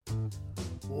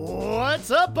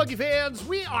What's up, Buggy fans?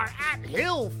 We are at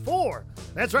Hill 4.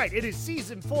 That's right, it is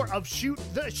Season 4 of Shoot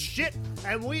the Shit,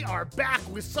 and we are back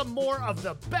with some more of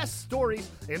the best stories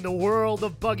in the world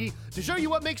of Buggy to show you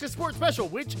what makes a sport special,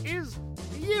 which is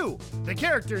you, the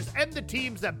characters and the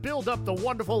teams that build up the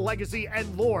wonderful legacy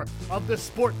and lore of the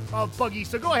sport of Buggy.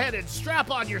 So go ahead and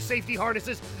strap on your safety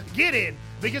harnesses, get in,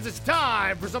 because it's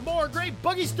time for some more great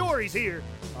Buggy stories here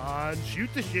on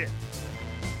Shoot the Shit.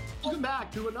 Welcome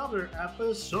back to another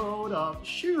episode of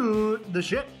Shoot the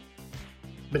Shit.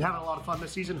 Been having a lot of fun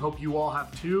this season. Hope you all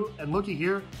have too. And looky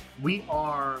here, we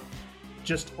are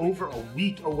just over a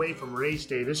week away from race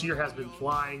day. This year has been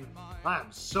flying. I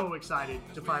am so excited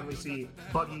to finally see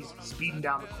buggies speeding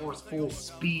down the course full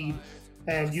speed.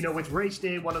 And you know, with race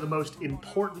day, one of the most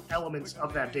important elements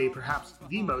of that day, perhaps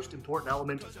the most important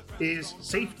element, is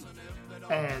safety.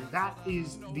 And that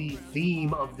is the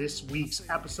theme of this week's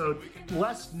episode.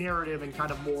 Less narrative and kind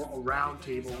of more a round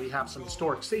table. We have some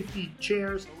historic safety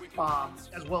chairs,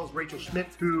 as well as Rachel Schmidt,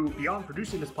 who, beyond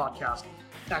producing this podcast,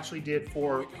 actually did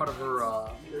for part of her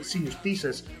senior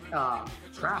thesis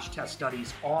crash test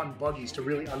studies on buggies to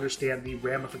really understand the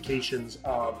ramifications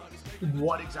of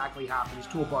what exactly happens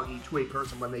to a buggy, to a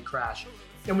person when they crash.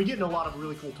 And we get into a lot of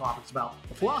really cool topics about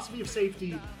the philosophy of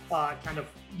safety, kind of,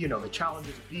 you know, the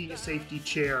challenges of being a safety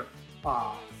chair,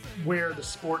 where the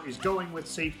sport is going with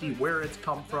safety, where it's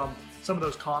come from, some of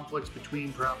those conflicts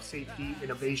between perhaps safety,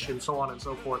 innovation, so on and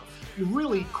so forth.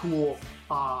 Really cool,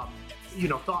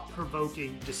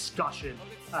 thought-provoking discussion.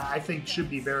 I think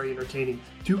should be very entertaining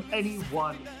to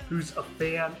anyone who's a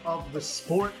fan of the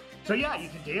sport. So yeah, you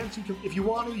can dance if you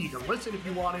want to, you can listen if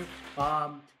you want to,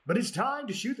 but it's time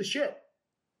to shoot the shit.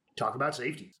 Talk about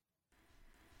safety.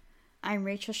 I'm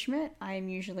Rachel Schmidt. I'm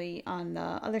usually on the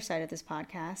other side of this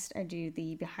podcast. I do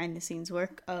the behind the scenes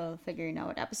work of figuring out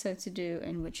what episodes to do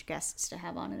and which guests to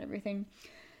have on and everything.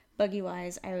 Buggy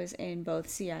wise, I was in both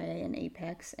CIA and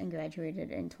Apex and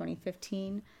graduated in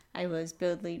 2015. I was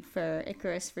build lead for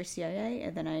Icarus for CIA,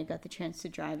 and then I got the chance to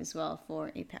drive as well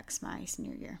for Apex my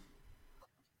senior year.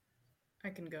 I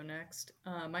can go next.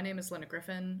 My name is Lena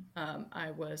Griffin.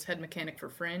 I was head mechanic for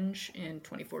Fringe in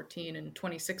 2014 and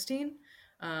 2016,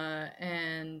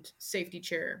 and safety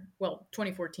chair,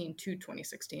 2014 to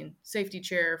 2016, safety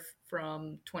chair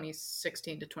from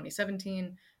 2016 to 2017,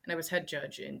 and I was head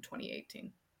judge in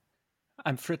 2018.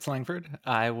 I'm Fritz Langford.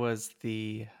 I was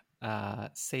the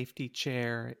safety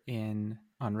chair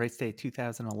on race day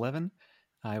 2011.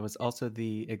 I was also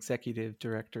the executive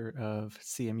director of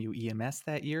CMU EMS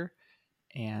that year.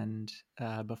 And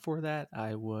before that,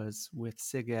 I was with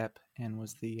SIGEP and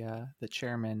was the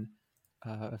chairman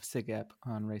of SIGEP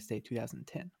on race day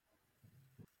 2010.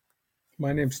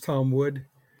 My name's Tom Wood.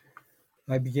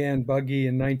 I began Buggy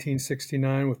in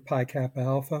 1969 with Pi Kappa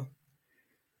Alpha.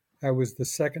 I was the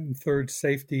second and third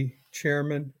safety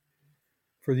chairman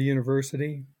for the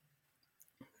university.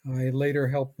 I later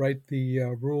helped write the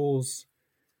rules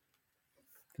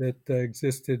that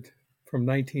existed from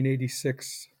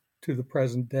 1986 to the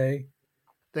present day.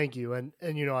 Thank you. And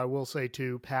I will say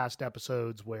too, past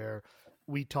episodes where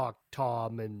we talked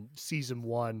Tom in season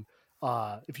 1,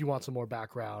 if you want some more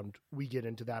background, we get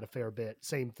into that a fair bit.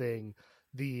 Same thing,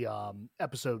 the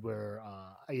episode where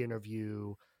I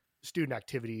interview student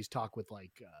activities, talk with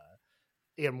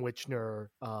Ann Wichner,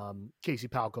 Casey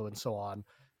Palco, and so on.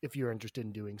 If you're interested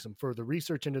in doing some further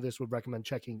research into this, would recommend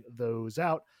checking those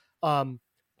out.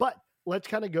 But let's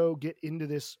kind of go get into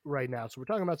this right now. So we're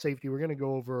talking about safety. We're going to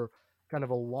go over kind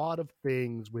of a lot of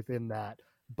things within that.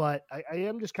 But I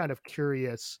am just kind of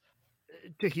curious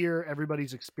to hear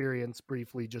everybody's experience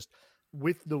briefly just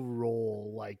with the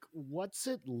role. Like, what's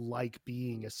it like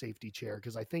being a safety chair?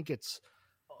 Because I think it's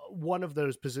one of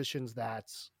those positions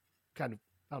that's kind of,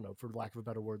 I don't know, for lack of a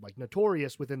better word, like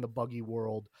notorious within the buggy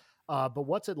world. But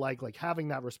what's it like having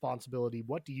that responsibility?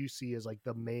 What do you see as like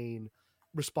the main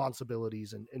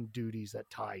responsibilities and duties that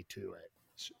tie to it?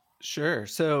 Sure.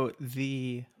 So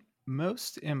the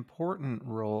most important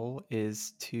role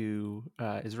is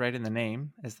right in the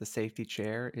name, as the safety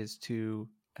chair, is to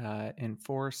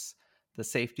enforce the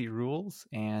safety rules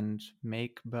and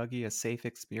make Buggy a safe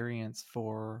experience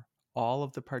for all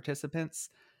of the participants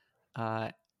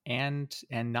and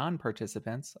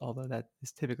non-participants, although that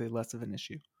is typically less of an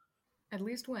issue. At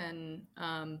least when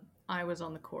I was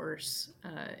on the course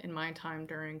in my time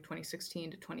during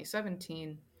 2016 to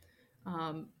 2017,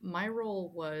 my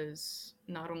role was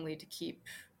not only to keep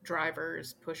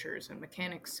drivers, pushers, and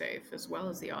mechanics safe, as well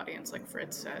as the audience, like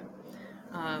Fritz said,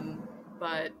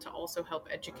 but to also help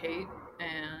educate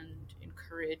and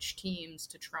encourage teams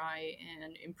to try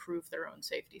and improve their own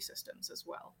safety systems as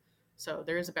well. So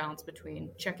there is a balance between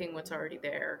checking what's already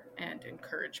there and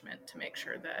encouragement to make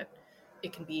sure that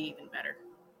it can be even better.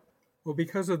 Well,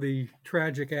 because of the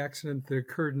tragic accident that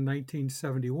occurred in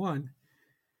 1971,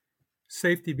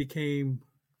 safety became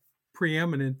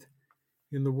preeminent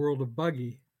in the world of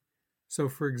buggy. So,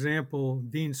 for example,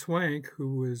 Dean Swank,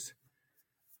 who was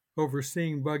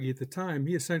overseeing Buggy at the time,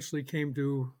 he essentially came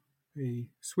to a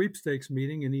sweepstakes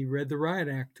meeting and he read the riot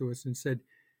act to us and said,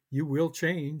 "You will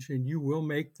change and you will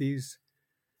make these,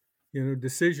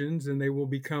 decisions, and they will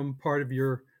become part of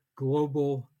your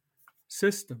global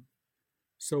system."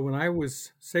 So when I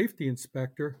was safety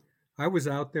inspector, I was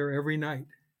out there every night,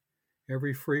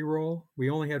 every free roll. We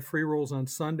only had free rolls on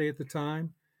Sunday at the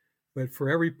time, but for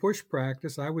every push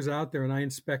practice, I was out there and I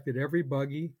inspected every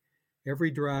buggy,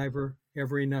 every driver,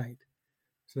 every night.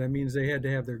 So that means they had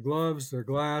to have their gloves, their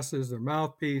glasses, their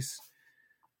mouthpiece,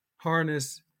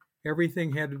 harness,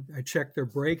 everything I checked their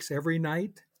brakes every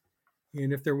night.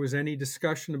 And if there was any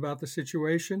discussion about the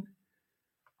situation,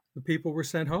 the people were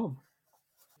sent home.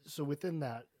 So within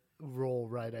that role,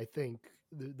 right, I think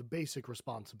the basic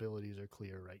responsibilities are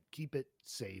clear, right? Keep it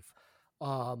safe.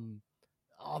 Um,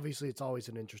 Obviously, it's always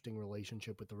an interesting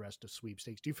relationship with the rest of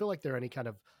sweepstakes. Do you feel like there are any kind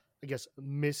of, I guess,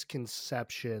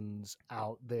 misconceptions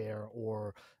out there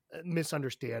or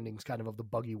misunderstandings kind of the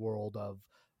buggy world of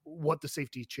what the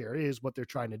safety chair is, what they're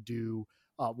trying to do,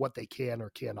 what they can or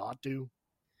cannot do?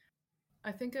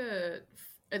 I think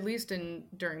at least in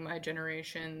during my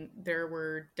generation, there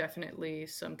were definitely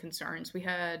some concerns. We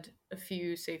had a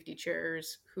few safety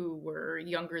chairs who were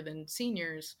younger than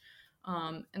seniors,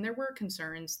 and there were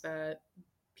concerns that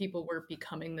people were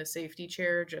becoming the safety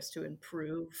chair just to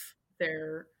improve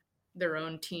their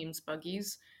own team's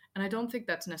buggies, and I don't think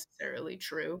that's necessarily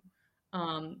true.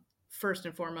 First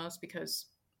and foremost, because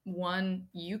one,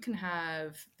 you can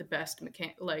have the best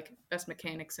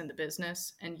mechanics in the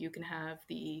business, and you can have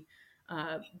the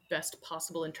uh, best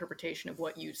possible interpretation of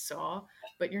what you saw,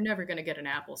 but you're never going to get an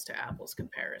apples to apples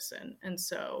comparison. And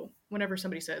so whenever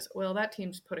somebody says, well, that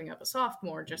team's putting up a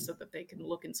sophomore just so that they can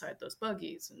look inside those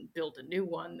buggies and build a new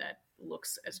one that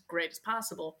looks as great as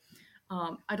possible,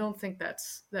 I don't think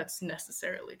that's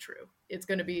necessarily true. It's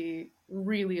going to be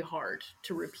really hard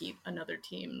to repeat another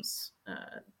team's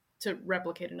to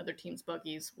replicate another team's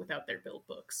buggies without their build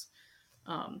books.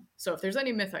 So if there's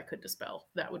any myth I could dispel,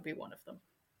 that would be one of them.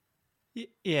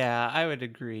 Yeah, I would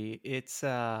agree. It's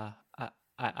I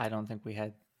don't think we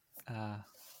had uh,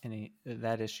 any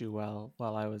that issue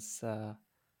while I was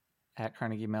at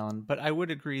Carnegie Mellon, but I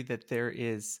would agree that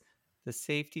the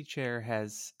safety chair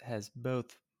has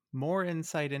both more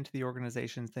insight into the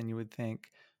organizations than you would think,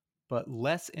 but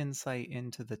less insight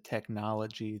into the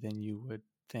technology than you would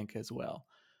think as well.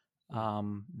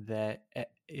 That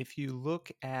if you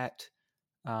look at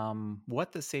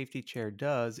what the safety chair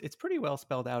does, it's pretty well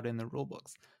spelled out in the rule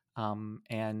books.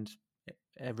 And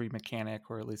every mechanic,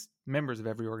 or at least members of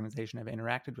every organization, have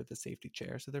interacted with the safety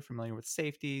chair. So they're familiar with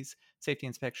safeties, safety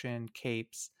inspection,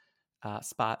 capes,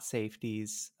 spot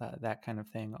safeties, that kind of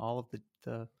thing, all of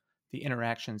the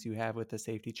interactions you have with the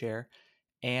safety chair.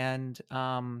 And,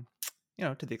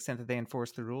 to the extent that they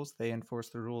enforce the rules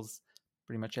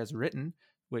pretty much as written,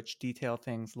 which detail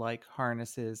things like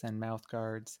harnesses and mouth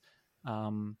guards.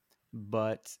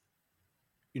 But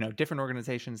different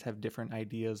organizations have different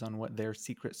ideas on what their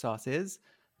secret sauce is.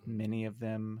 Many of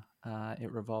them,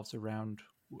 it revolves around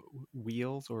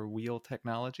wheels or wheel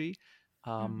technology.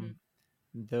 Mm-hmm.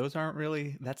 That's not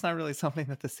really something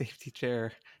that the safety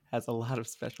chair has a lot of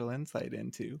special insight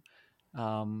into.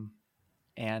 Um,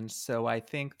 and so I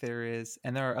think there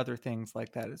are other things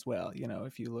like that as well.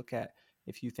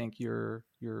 If you think your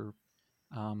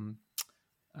um,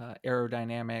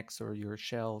 aerodynamics or your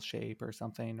shell shape or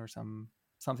something, or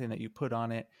something that you put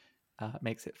on it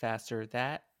makes it faster,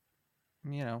 that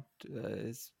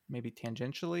is maybe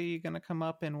tangentially going to come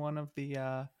up in one of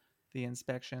the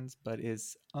inspections, but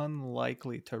is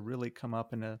unlikely to really come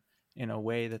up in a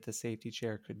way that the safety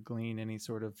chair could glean any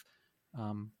sort of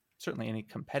certainly any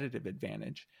competitive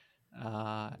advantage.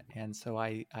 And so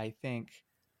I think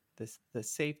the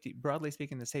safety, broadly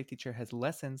speaking, the safety chair has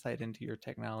less insight into your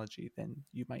technology than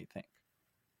you might think.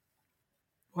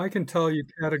 I can tell you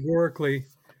categorically,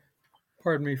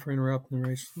 pardon me for interrupting the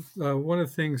race. One of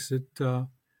the things that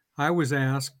I was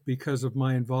asked because of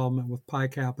my involvement with Pi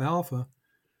Kappa Alpha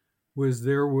was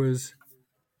there was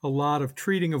a lot of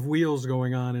treating of wheels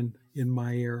going on in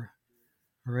my era.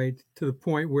 All right, to the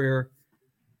point where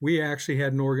we actually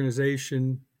had an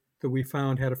organization that we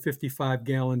found had a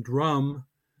 55-gallon drum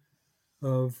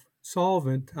of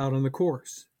solvent out on the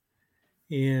course.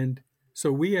 And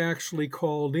so we actually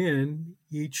called in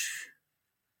each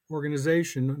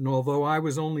organization, and although I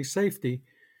was only safety,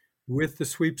 with the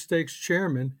sweepstakes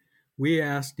chairman, we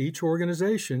asked each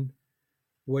organization,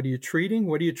 what are you treating?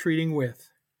 What are you treating with?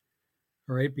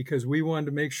 All right, because we wanted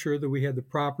to make sure that we had the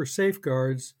proper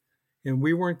safeguards, and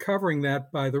we weren't covering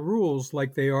that by the rules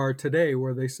like they are today,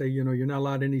 where they say, you're not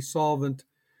allowed any solvent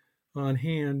on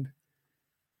hand,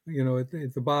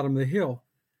 at the bottom of the hill.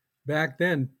 Back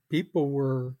then, people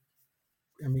were,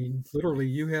 literally,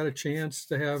 you had a chance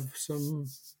to have some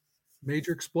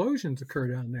major explosions occur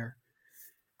down there.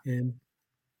 And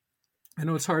I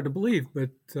know it's hard to believe, but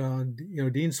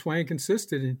Dean Swank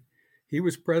insisted, and he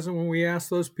was present when we asked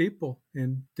those people.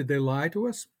 And did they lie to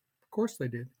us? Of course they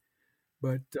did.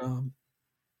 But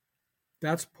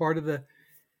that's part of the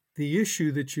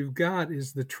issue that you've got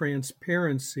is the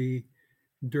transparency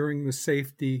during the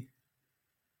safety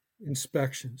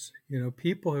inspections.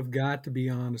 People have got to be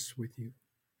honest with you.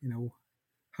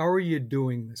 How are you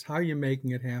doing this? How are you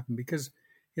making it happen? Because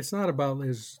it's not about,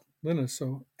 as Lena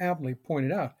so aptly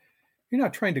pointed out, you're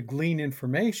not trying to glean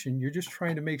information. You're just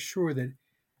trying to make sure that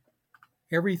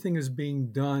everything is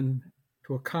being done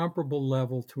to a comparable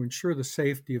level to ensure the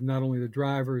safety of not only the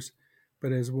drivers,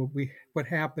 but as what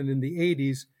happened in the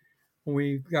 80s when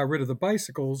we got rid of the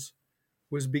bicycles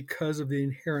was because of the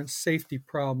inherent safety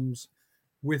problems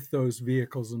with those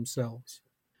vehicles themselves.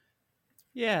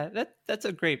 Yeah, that's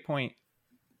a great point,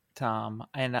 Tom.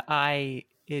 And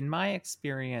in my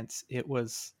experience,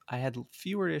 I had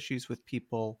fewer issues with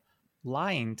people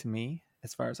lying to me,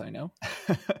 as far as I know.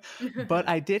 But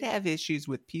I did have issues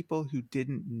with people who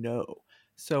didn't know.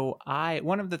 So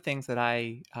one of the things that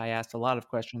I asked a lot of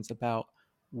questions about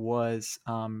was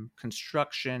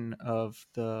construction of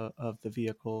the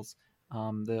vehicles,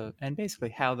 and basically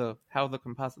how the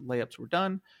composite layups were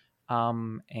done,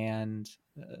 and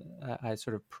I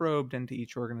sort of probed into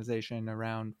each organization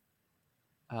around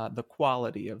the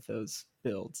quality of those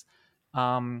builds.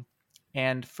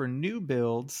 And for new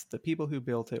builds, the people who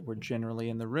built it were generally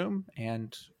in the room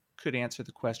and could answer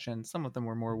the question. Some of them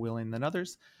were more willing than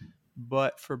others.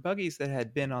 But for buggies that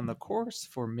had been on the course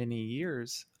for many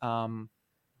years,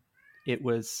 it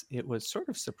was sort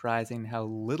of surprising how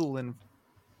little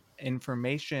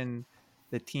information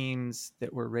the teams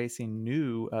that were racing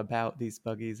knew about these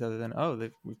buggies, other than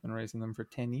we've been racing them for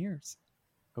 10 years.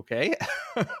 Okay.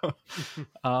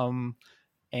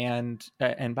 And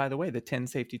by the way, the 10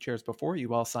 safety chairs before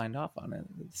you all signed off on it,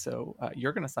 so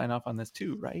you're going to sign off on this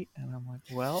too, right? And I'm like,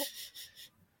 well,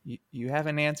 you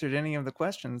haven't answered any of the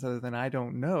questions other than I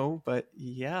don't know, but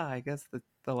yeah, I guess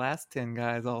the last 10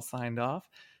 guys all signed off.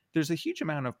 There's a huge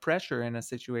amount of pressure in a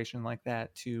situation like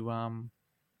that to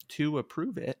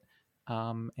approve it,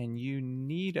 and you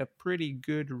need a pretty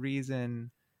good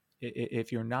reason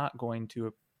if you're not going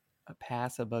to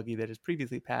pass a buggy that has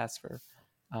previously passed for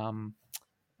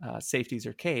safeties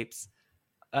or capes.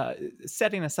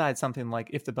 Setting aside something like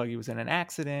if the buggy was in an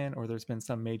accident or there's been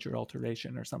some major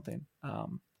alteration or something,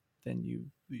 then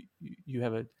you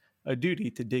have a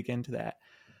duty to dig into that.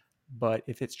 But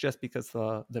if it's just because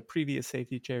the previous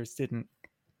safety chairs didn't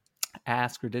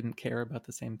ask or didn't care about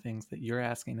the same things that you're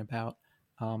asking about,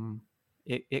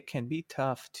 it can be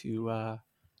tough to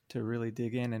really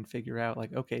dig in and figure out,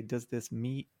 like, okay, does this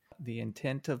meet the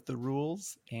intent of the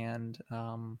rules, and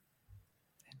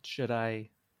should I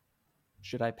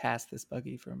pass this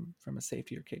buggy from a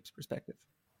safety or capes perspective?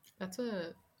 That's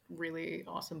a really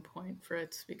awesome point,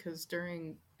 Fritz, because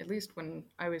at least when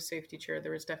I was safety chair,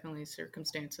 there was definitely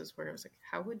circumstances where I was like,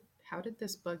 how did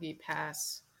this buggy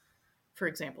pass, for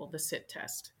example, the sit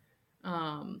test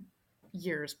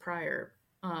years prior?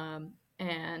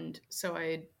 And so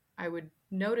I would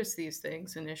notice these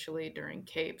things initially during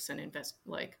capes and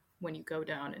like when you go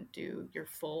down and do your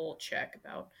full check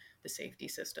about the safety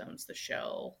systems, the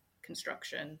shell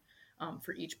construction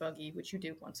for each buggy, which you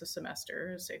do once a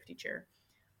semester as safety chair.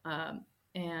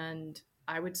 And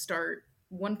I would start,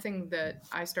 one thing that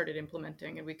I started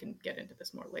implementing, and we can get into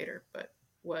this more later, but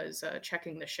was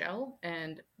checking the shell.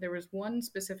 And there was one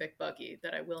specific buggy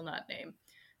that I will not name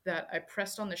that I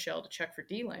pressed on the shell to check for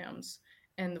delams,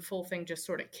 and the full thing just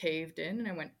sort of caved in, and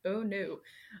I went, oh no.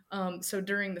 So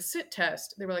during the sit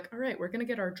test, they were like, all right, we're going to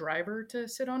get our driver to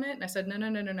sit on it. And I said, no.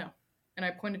 And I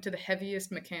pointed to the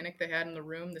heaviest mechanic they had in the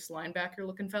room, this linebacker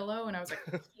looking fellow, and I was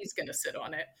like, he's going to sit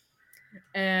on it.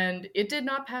 And it did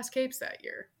not pass capes that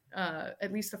year,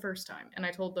 at least the first time. And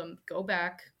I told them, go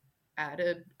back,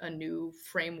 add a new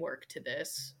framework to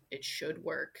this. It should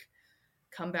work.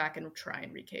 Come back and try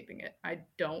and recaping it. I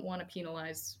don't want to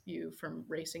penalize you from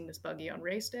racing this buggy on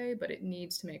race day, but it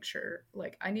needs to make sure,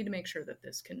 I need to make sure that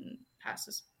this can pass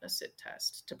a sit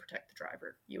test to protect the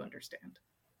driver. You understand?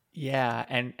 Yeah,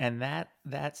 and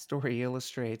that story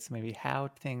illustrates maybe how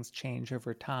things change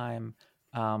over time.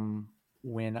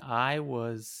 When I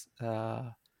was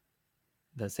the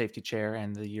safety chair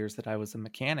and the years that I was a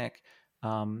mechanic,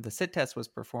 the sit test was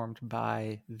performed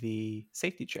by the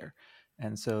safety chair.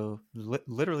 And so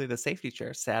literally the safety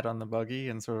chair sat on the buggy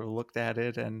and sort of looked at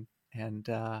it and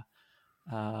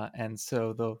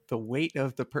so the weight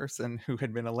of the person who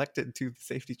had been elected to the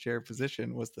safety chair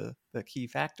position was the key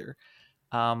factor.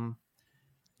 Um,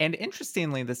 and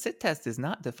interestingly, the sit test is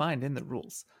not defined in the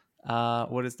rules.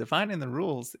 What is defined in the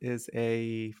rules is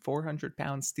a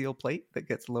 400-pound steel plate that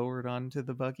gets lowered onto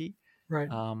the buggy. Right.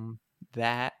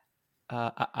 That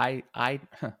I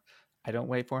I don't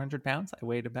weigh 400 pounds. I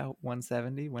weighed about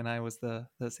 170 when I was the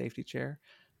safety chair.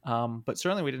 But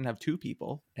certainly we didn't have two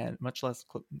people, and much less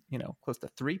close to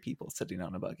three people sitting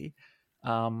on a buggy.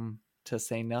 To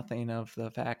say nothing of the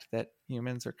fact that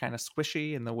humans are kind of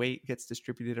squishy and the weight gets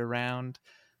distributed around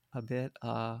a bit.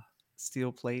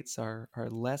 Steel plates are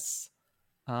less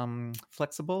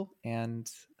flexible and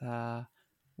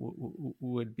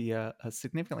would be a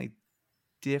significantly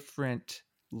different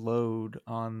load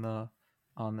on the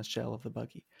shell of the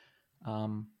buggy.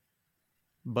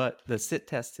 But the sit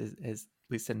test is, at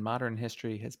least in modern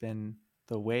history, has been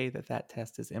the way that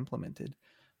test is implemented,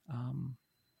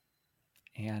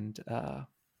 and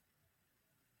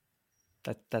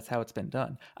that's how it's been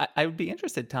done. I would be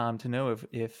interested, Tom, to know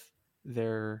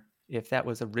if that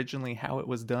was originally how it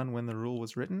was done when the rule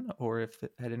was written, or if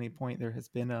at any point there has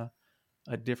been a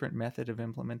different method of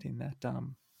implementing that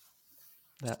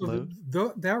So load.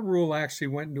 that rule actually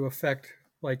went into effect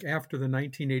like after the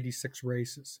 1986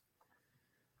 races.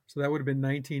 So that would have been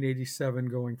 1987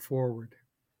 going forward.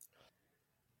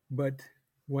 But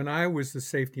when I was the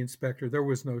safety inspector, there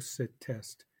was no sit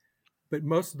test. But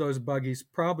most of those buggies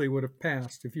probably would have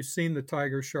passed. If you've seen the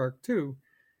Tiger Shark 2,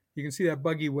 you can see that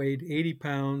buggy weighed 80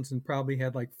 pounds and probably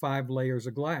had like 5 layers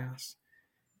of glass.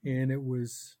 And it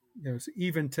was, so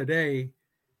even today,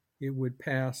 it would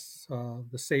pass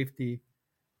the safety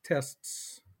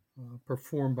tests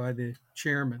performed by the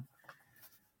chairman.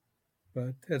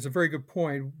 But that's a very good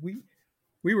point.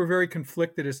 We were very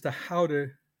conflicted as to how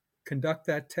to conduct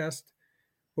that test.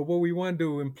 But what we wanted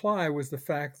to imply was the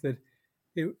fact that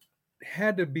it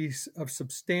had to be of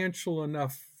substantial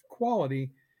enough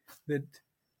quality that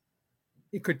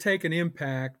it could take an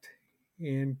impact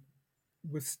and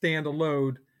withstand a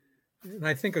load. And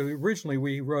I think originally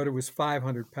we wrote it was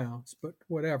 500 pounds, but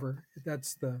whatever.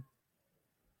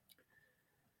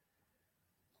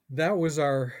 That was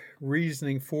our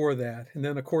reasoning for that. And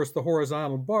then, of course, the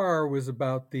horizontal bar was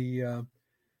about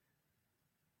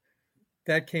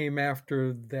that came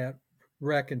after that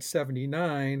wreck in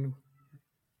 '79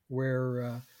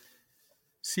 where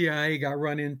CIA got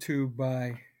run into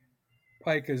by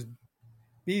Pica's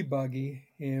B buggy,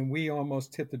 and we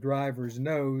almost hit the driver's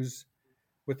nose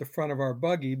with the front of our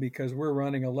buggy because we're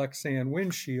running a Lexan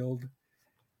windshield,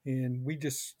 and we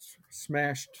just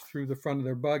smashed through the front of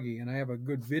their buggy. And I have a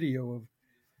good video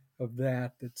of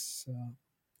that that's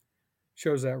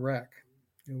shows that wreck.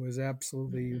 It was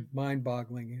absolutely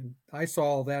mind-boggling, and I saw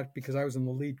all that because I was in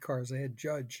the lead car as a head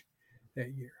judge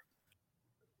that year.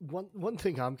 One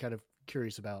thing I'm kind of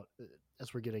curious about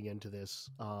as we're getting into this,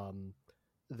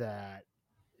 that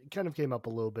kind of came up a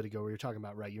little bit ago where you're talking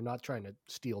about, right, you're not trying to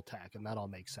steal tech, and that all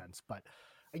makes sense. But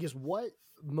I guess what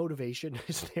motivation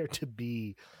is there to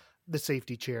be the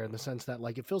safety chair, in the sense that,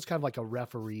 like, it feels kind of like a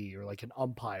referee or like an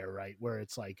umpire, right? Where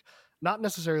it's like not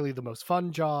necessarily the most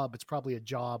fun job. It's probably a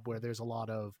job where there's a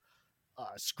lot of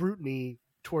scrutiny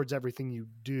towards everything you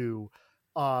do.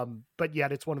 But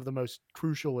yet it's one of the most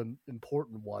crucial and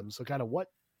important ones. So kind of what,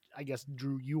 I guess,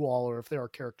 drew you all, or if there are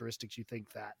characteristics you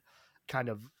think that kind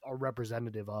of are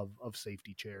representative of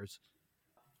safety chairs.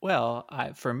 Well,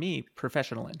 for me,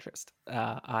 professional interest.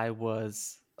 I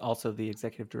was also the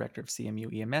executive director of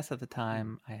CMU EMS at the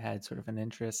time. I had sort of an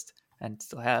interest, and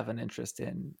still have an interest,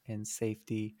 in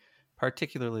safety,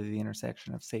 particularly the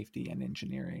intersection of safety and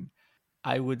engineering.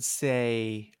 I would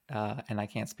say, and I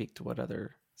can't speak to what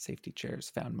other safety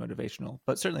chairs found motivational,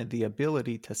 but certainly the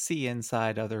ability to see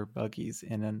inside other buggies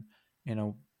in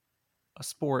a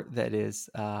sport that is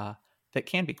that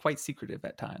can be quite secretive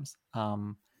at times.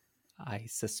 I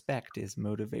suspect is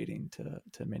motivating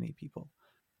to many people,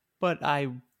 but I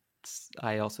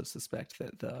also suspect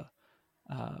that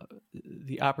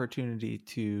the opportunity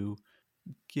to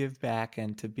give back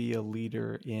and to be a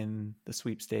leader in the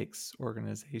sweepstakes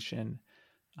organization,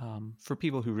 for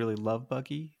people who really love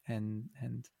buggy, and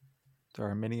there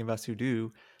are many of us who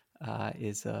do,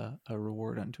 is a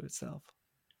reward unto itself.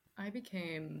 I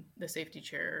became the safety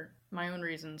chair. My own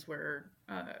reasons were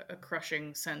a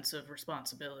crushing sense of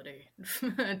responsibility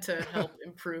to help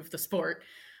improve the sport.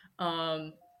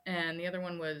 And the other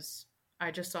one was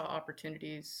I just saw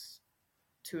opportunities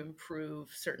to improve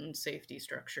certain safety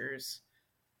structures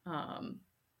um,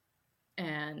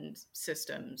 and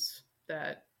systems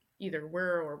that either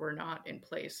were or were not in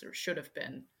place or should have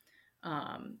been.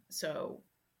 So,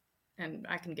 and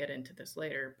I can get into this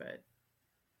later, but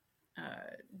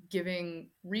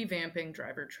revamping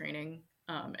driver training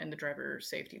and the driver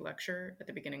safety lecture at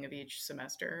the beginning of each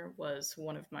semester was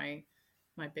one of my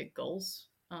big goals.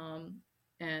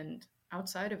 And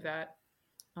outside of that,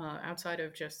 outside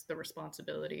of just the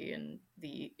responsibility and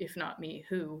the if not me,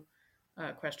 who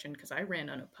question, because I ran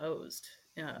unopposed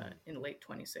in late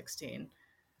 2016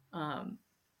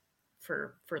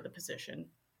 for the position.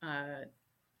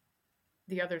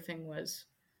 The other thing was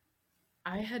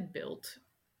I had built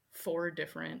 4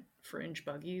 different fringe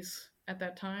buggies at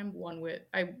that time. One with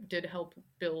I did help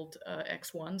build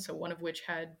X1, so one of which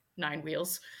had 9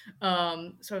 wheels. So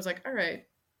I was like, all right,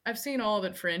 I've seen all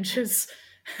that fringe is.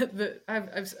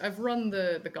 I've run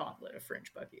the gauntlet of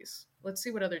fringe buggies. Let's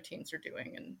see what other teams are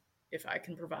doing, and if I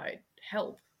can provide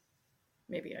help,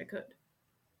 maybe I could.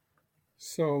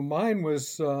 So mine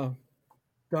was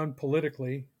done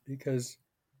politically because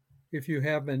if you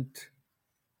haven't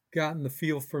gotten the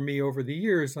feel for me over the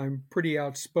years, I'm pretty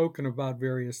outspoken about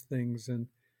various things and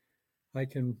I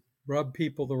can rub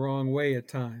people the wrong way at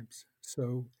times.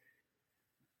 So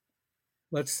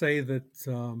let's say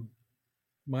that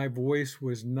my voice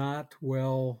was not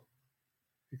well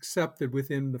accepted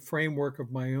within the framework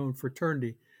of my own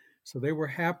fraternity. So they were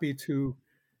happy to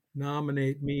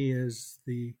nominate me as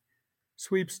the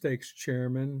sweepstakes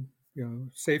chairman,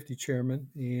 safety chairman,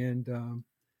 and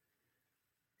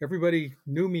everybody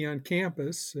knew me on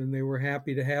campus and they were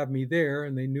happy to have me there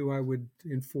and they knew I would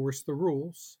enforce the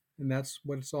rules. And that's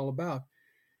what it's all about.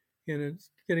 And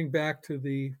it's getting back to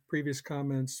the previous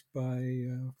comments by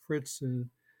Fritz and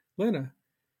Lena.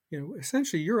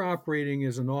 Essentially you're operating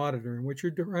as an auditor, and what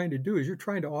you're trying to do is you're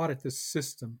trying to audit this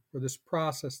system or this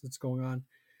process that's going on.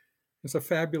 It's a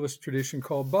fabulous tradition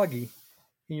called Buggy,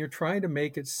 and you're trying to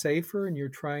make it safer and you're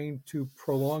trying to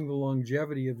prolong the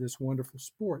longevity of this wonderful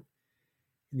sport.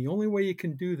 And the only way you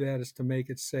can do that is to make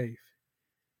it safe.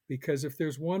 Because if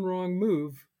there's one wrong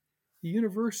move, the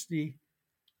university,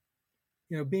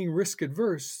 being risk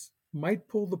adverse, might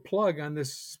pull the plug on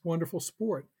this wonderful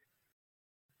sport.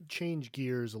 Change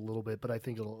gears a little bit, but I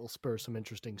think it'll spur some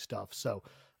interesting stuff. So,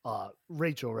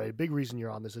 Rachel, right, a big reason you're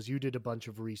on this is you did a bunch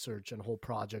of research and a whole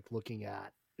project looking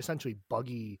at essentially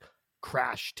buggy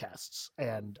crash tests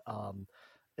and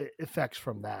effects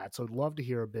from that. So I'd love to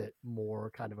hear a bit more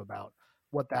kind of about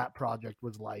what that project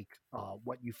was like,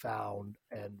 what you found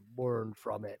and learned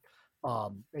from it,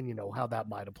 and how that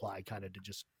might apply kind of to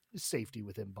just safety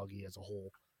within buggy as a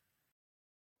whole.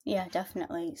 Yeah,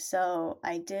 definitely. So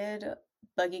I did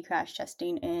buggy crash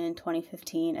testing in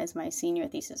 2015 as my senior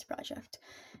thesis project.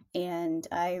 And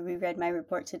I reread my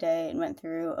report today and went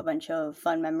through a bunch of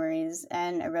fun memories,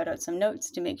 and I wrote out some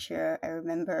notes to make sure I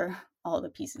remember all the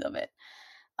pieces of it.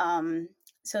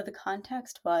 So the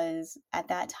context was, at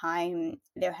that time,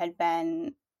 there had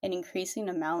been an increasing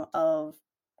amount of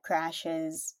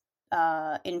crashes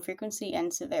in frequency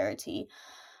and severity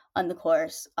on the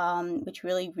course, which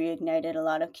really reignited a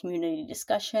lot of community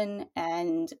discussion.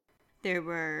 And there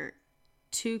were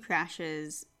 2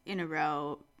 crashes in a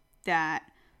row that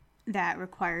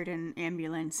required an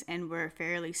ambulance and were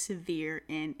fairly severe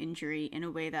in injury in a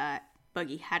way that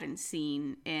Buggy hadn't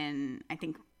seen in, I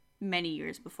think, many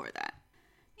years before that.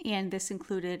 And this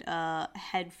included a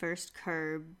head-first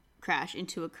curb crash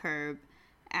into a curb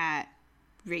at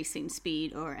racing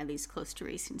speed, or at least close to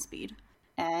racing speed.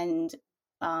 And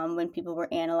when people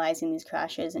were analyzing these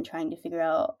crashes and trying to figure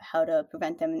out how to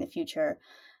prevent them in the future,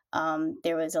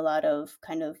 there was a lot of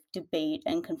kind of debate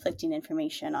and conflicting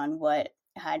information on what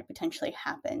had potentially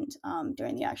happened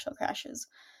during the actual crashes.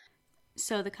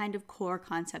 So the kind of core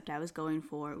concept I was going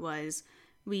for was,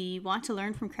 we want to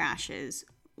learn from crashes.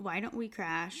 Why don't we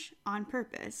crash on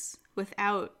purpose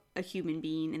without a human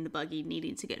being in the buggy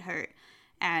needing to get hurt?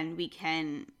 And we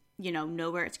can, know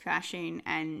where it's crashing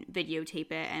and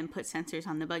videotape it and put sensors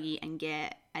on the buggy and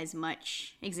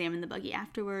examine the buggy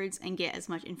afterwards and get as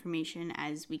much information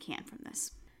as we can from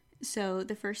this. So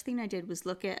the first thing I did was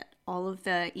look at all of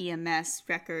the EMS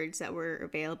records that were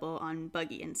available on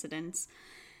buggy incidents.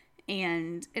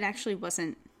 And it actually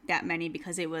wasn't that many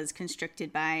because it was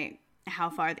constricted by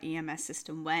how far the EMS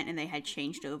system went, and they had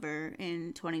changed over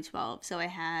in 2012. So I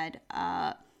had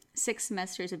 6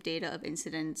 semesters of data of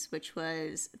incidents, which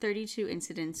was 32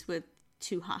 incidents with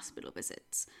 2 hospital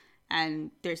visits.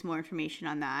 And there's more information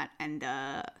on that and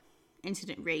the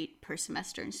incident rate per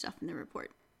semester and stuff in the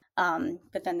report.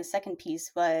 But then the second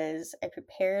piece was I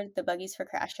prepared the buggies for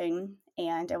crashing,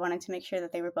 and I wanted to make sure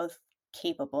that they were both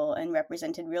capable and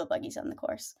represented real buggies on the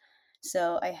course.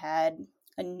 So I had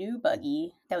a new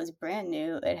buggy that was brand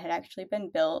new. It had actually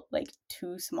been built like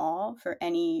too small for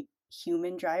any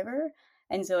human driver,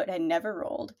 and so it had never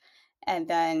rolled. And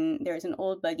then there was an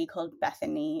old buggy called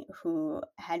Bethany who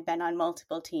had been on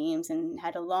multiple teams and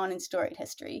had a long and storied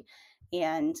history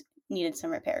and needed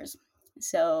some repairs.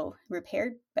 So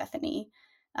repaired Bethany,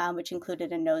 which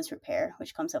included a nose repair,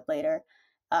 which comes up later.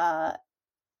 And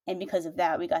because of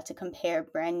that, we got to compare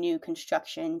brand new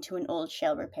construction to an old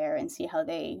shell repair and see how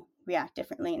they react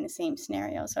differently in the same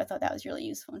scenario. So I thought that was really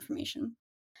useful information.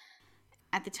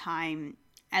 At the time,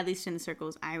 at least in the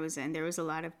circles I was in, there was a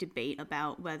lot of debate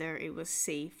about whether it was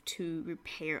safe to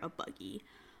repair a buggy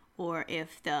or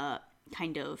if the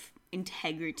kind of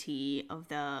integrity of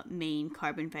the main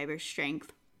carbon fiber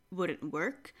strength wouldn't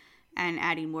work, and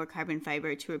adding more carbon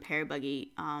fiber to repair a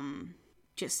buggy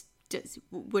just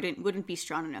wouldn't be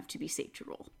strong enough to be safe to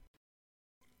roll.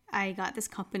 I got this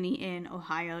company in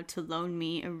Ohio to loan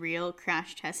me a real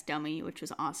crash test dummy, which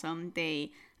was awesome. I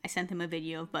sent them a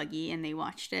video of Buggy and they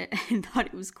watched it and thought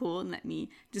it was cool and let me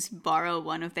just borrow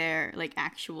one of their like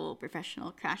actual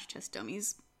professional crash test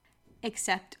dummies.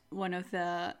 Except one of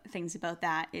the things about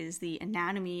that is the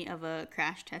anatomy of a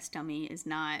crash test dummy is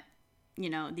not,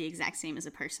 the exact same as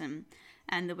a person.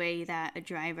 And the way that a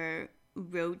driver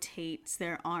rotates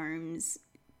their arms,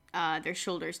 their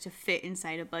shoulders to fit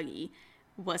inside a buggy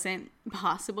wasn't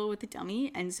possible with the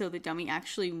dummy. And so the dummy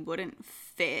actually wouldn't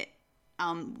fit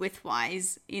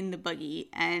widthwise in the buggy,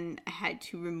 and I had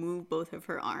to remove both of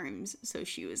her arms. So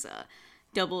she was a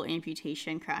double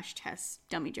amputation crash test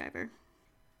dummy driver.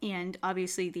 And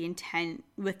obviously the intent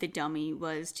with the dummy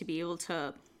was to be able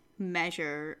to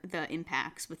measure the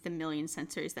impacts with the million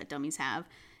sensors that dummies have.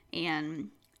 And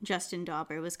Justin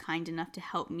Dauber was kind enough to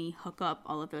help me hook up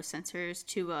all of those sensors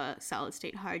to a solid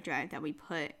state hard drive that we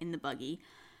put in the buggy.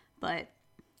 But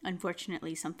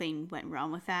unfortunately, something went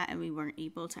wrong with that and we weren't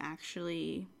able to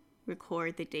actually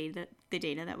record the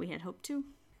data that we had hoped to.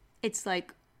 It's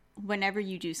like whenever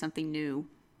you do something new,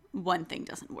 one thing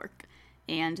doesn't work.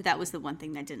 And that was the one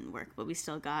thing that didn't work, but we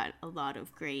still got a lot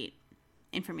of great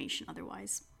information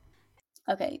otherwise.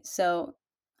 Okay, so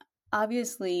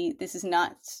obviously this is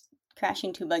not,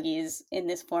 crashing 2 buggies in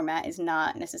this format is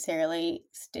not necessarily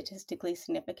statistically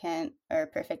significant or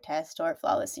perfect test or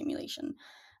flawless simulation.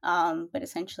 But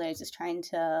essentially I was just trying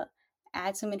to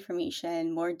add some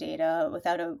information, more data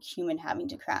without a human having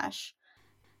to crash.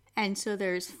 And so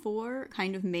there's 4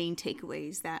 kind of main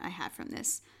takeaways that I had from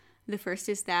this. The first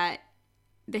is that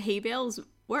the hay bales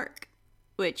work,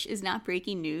 which is not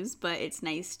breaking news, but it's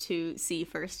nice to see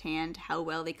firsthand how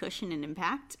well they cushion an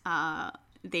impact.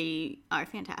 They are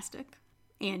fantastic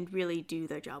and really do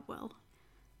their job well.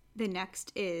 The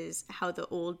next is how the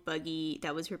old buggy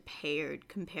that was repaired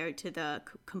compared to the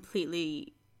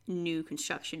completely new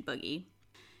construction buggy.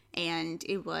 And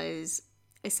it was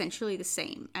essentially the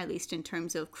same, at least in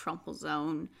terms of crumple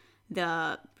zone.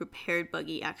 The repaired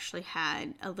buggy actually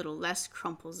had a little less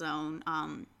crumple zone,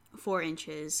 4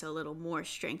 inches, so a little more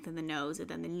strength in the nose, and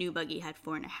then the new buggy had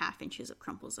 4.5 inches of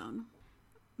crumple zone.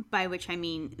 By which I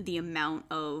mean the amount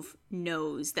of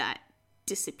nose that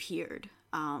disappeared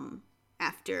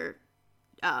after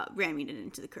ramming it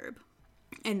into the curb.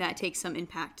 And that takes some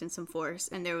impact and some force,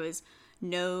 and there was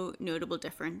no notable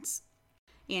difference.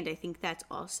 And I think that's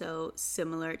also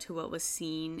similar to what was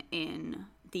seen in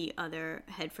the other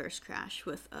headfirst crash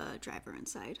with a driver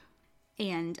inside.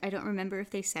 And I don't remember if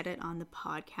they said it on the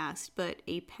podcast, but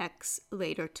Apex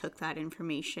later took that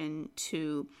information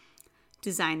to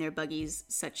design their buggies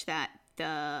such that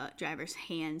the driver's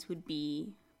hands would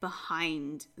be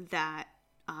behind that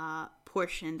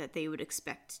portion that they would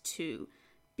expect to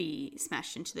be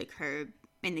smashed into the curb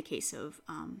in the case of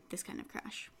this kind of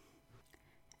crash.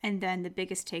 And then the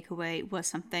biggest takeaway was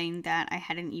something that I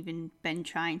hadn't even been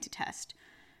trying to test,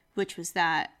 which was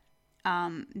that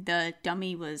the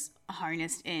dummy was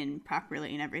harnessed in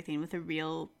properly and everything with a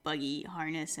real buggy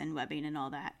harness and webbing and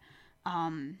all that.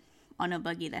 On a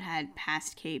buggy that had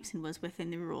past capes and was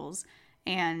within the rules.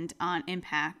 And on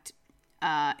impact,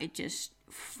 it just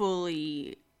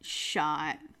fully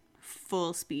shot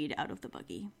full speed out of the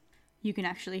buggy. You can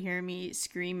actually hear me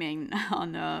screaming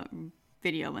on the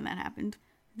video when that happened.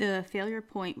 The failure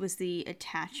point was the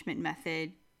attachment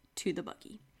method to the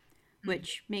buggy,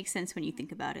 which makes sense when you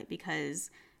think about it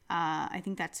because I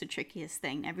think that's the trickiest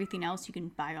thing. Everything else you can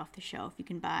buy off the shelf. You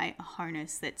can buy a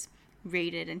harness that's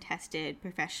rated and tested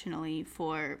professionally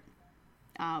for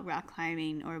rock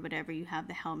climbing or whatever. You have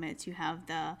the helmets, you have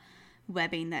the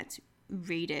webbing that's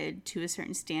rated to a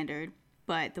certain standard.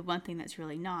 But the one thing that's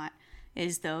really not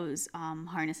is those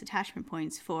harness attachment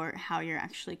points for how you're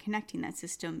actually connecting that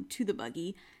system to the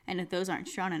buggy. And if those aren't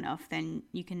strong enough, then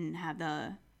you can have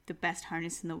the best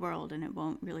harness in the world and it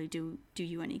won't really do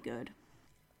you any good.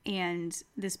 And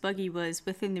this buggy was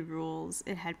within the rules.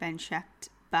 It had been checked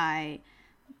by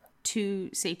 2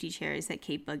 safety chairs that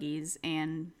Cape buggies,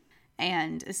 and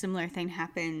a similar thing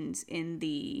happened in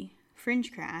the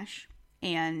Fringe crash.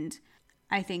 And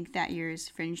I think that year's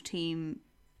Fringe team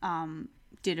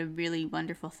did a really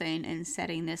wonderful thing in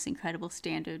setting this incredible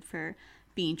standard for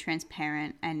being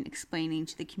transparent and explaining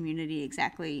to the community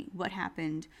exactly what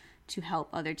happened to help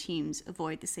other teams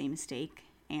avoid the same mistake.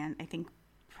 And I think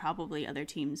probably other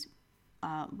teams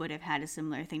would have had a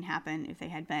similar thing happen if they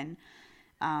had been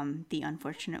the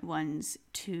unfortunate ones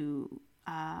to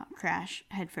crash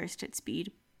headfirst at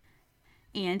speed.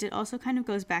 And it also kind of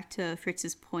goes back to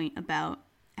Fritz's point about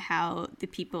how the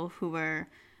people who were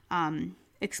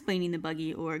explaining the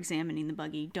buggy or examining the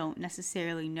buggy don't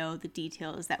necessarily know the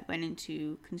details that went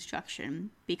into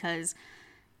construction, because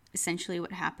essentially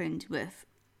what happened with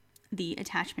the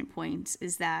attachment points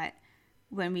is that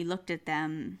when we looked at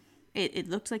them, it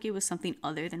looked like it was something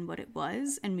other than what it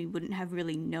was, and we wouldn't have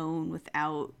really known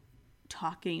without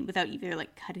either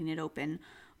like cutting it open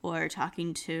or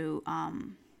talking to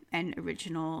an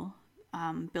original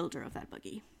builder of that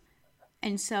buggy.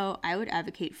 And so I would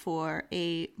advocate for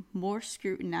a more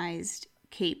scrutinized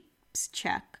CAPES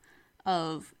check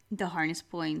of the harness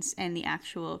points and the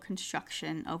actual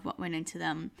construction of what went into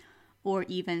them, or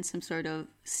even some sort of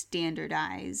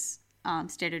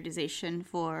standardization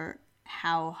for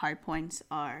how hard points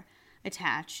are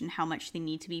attached and how much they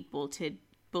need to be bolted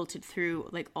through,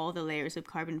 like all the layers of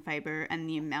carbon fiber and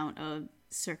the amount of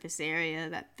surface area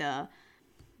that the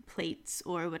plates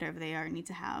or whatever they are need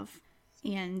to have.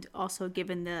 And also,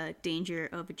 given the danger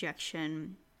of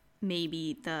ejection,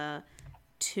 maybe the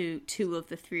two of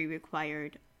the 3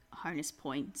 required harness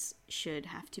points should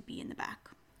have to be in the back.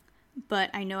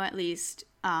 But I know at least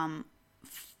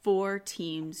 4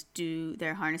 teams do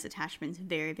their harness attachments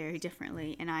very, very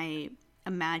differently, and I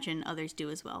imagine others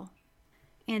do as well.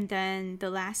 And then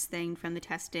the last thing from the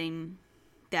testing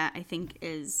that I think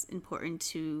is important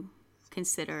to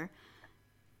consider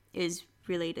is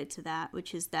related to that,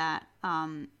 which is that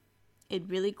it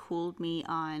really cooled me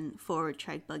on forward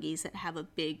trike buggies that have a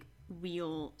big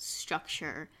wheel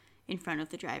structure in front of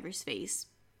the driver's face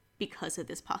because of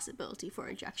this possibility for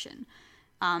ejection.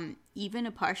 Even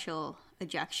a partial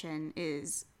ejection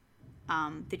is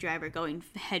the driver going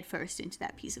headfirst into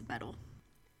that piece of metal.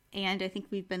 And I think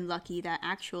we've been lucky that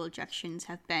actual ejections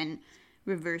have been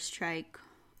reverse trike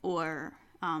or,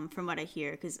 from what I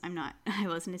hear, because I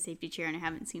wasn't a safety chair and I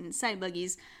haven't seen inside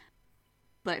buggies,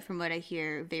 but from what I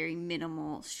hear, very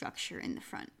minimal structure in the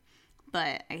front.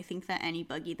 But I think that any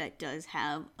buggy that does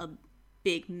have a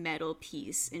big metal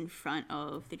piece in front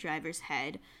of the driver's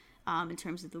head, in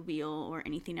terms of the wheel or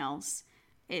anything else,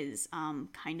 is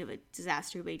kind of a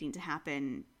disaster waiting to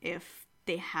happen if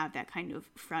they have that kind of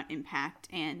front impact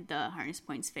and the harness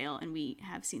points fail, and we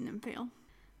have seen them fail.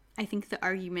 I think the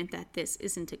argument that this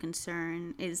isn't a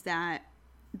concern is that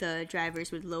the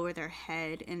drivers would lower their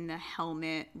head and the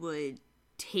helmet would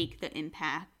take the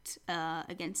impact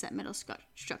against that metal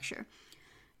structure,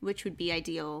 which would be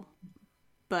ideal,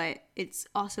 but it's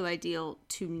also ideal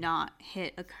to not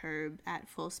hit a curb at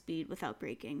full speed without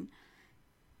braking.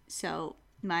 So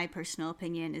my personal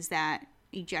opinion is that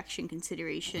ejection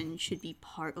consideration should be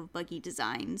part of buggy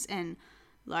designs, and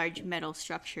large metal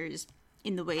structures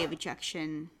in the way of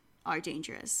ejection are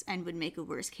dangerous and would make a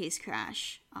worst case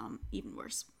crash even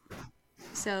worse.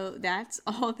 So that's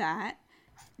all that.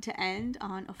 To end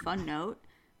on a fun note,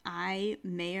 I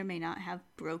may or may not have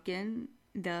broken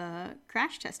the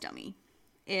crash test dummy.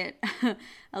 It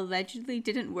allegedly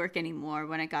didn't work anymore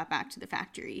when I got back to the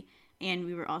factory, and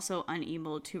we were also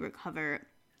unable to recover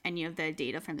any of the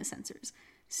data from the sensors.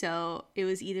 So it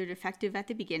was either defective at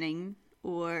the beginning,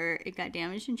 or it got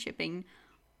damaged in shipping,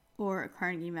 or a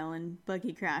Carnegie Mellon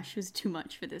buggy crash was too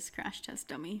much for this crash test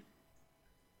dummy.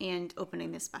 And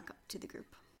opening this back up to the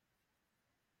group.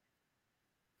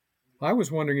 I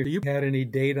was wondering if you had any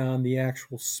data on the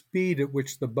actual speed at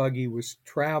which the buggy was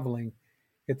traveling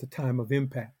at the time of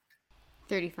impact.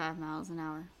 35 miles an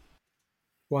hour.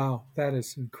 Wow, that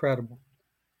is incredible.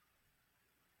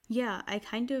 Yeah, I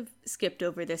kind of skipped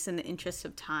over this in the interest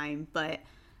of time, but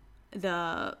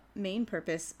the main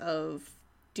purpose of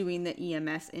doing the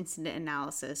EMS incident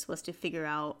analysis was to figure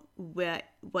out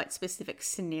what specific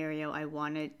scenario I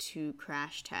wanted to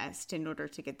crash test in order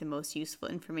to get the most useful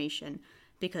information,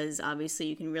 because obviously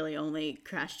you can really only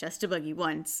crash test a buggy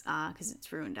once because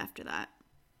it's ruined after that.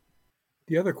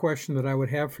 The other question that I would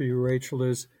have for you, Rachel,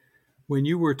 is when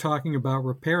you were talking about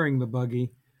repairing the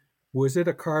buggy, was it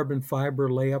a carbon fiber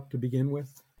layup to begin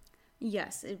with?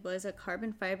 Yes, it was a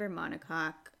carbon fiber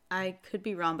monocoque. I could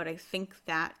be wrong, but I think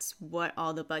that's what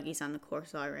all the buggies on the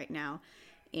course are right now.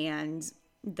 And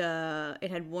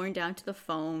it had worn down to the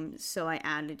foam, so I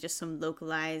added just some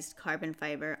localized carbon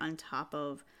fiber on top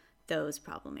of those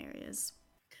problem areas.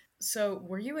 So,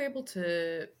 were you able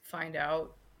to find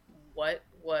out what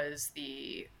was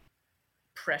the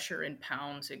pressure in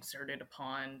pounds exerted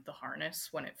upon the harness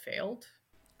when it failed?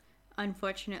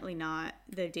 Unfortunately not.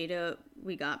 The data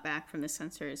we got back from the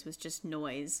sensors was just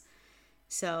noise.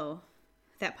 So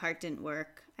that part didn't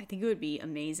work. I think it would be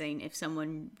amazing if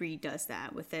someone redoes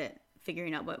that with it,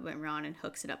 figuring out what went wrong and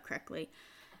hooks it up correctly.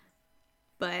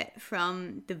 But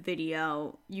from the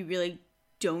video, you really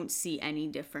don't see any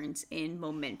difference in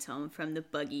momentum from the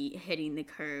buggy hitting the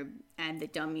curb and the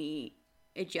dummy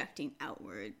ejecting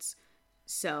outwards.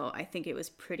 So I think it was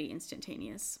pretty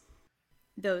instantaneous.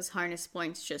 Those harness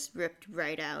points just ripped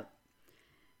right out.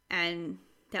 And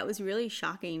that was really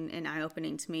shocking and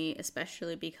eye-opening to me,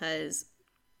 especially because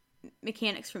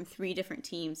mechanics from 3 different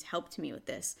teams helped me with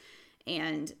this.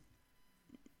 And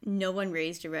no one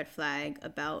raised a red flag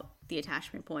about the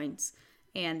attachment points.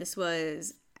 And this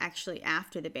was actually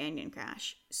after the Banyan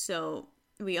crash. So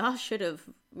we all should have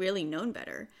really known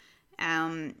better.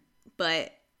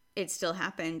 But it still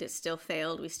happened. It still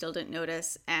failed. We still didn't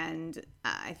notice. And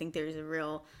I think there's a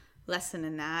real lesson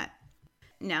in that.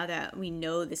 Now that we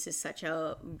know this is such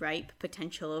a ripe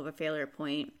potential of a failure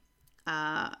point,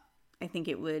 I think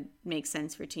it would make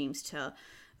sense for teams to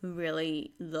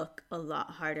really look a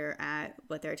lot harder at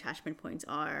what their attachment points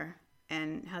are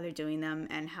and how they're doing them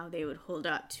and how they would hold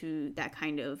up to that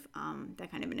kind of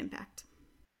an impact.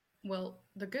 Well,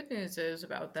 the good news is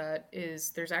about that is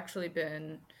there's actually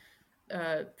been,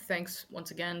 thanks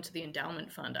once again to the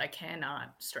endowment fund. I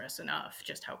cannot stress enough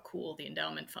just how cool the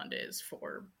endowment fund is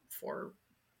for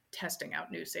testing out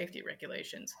new safety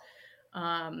regulations.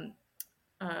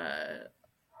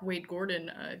 Wade Gordon,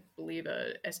 I believe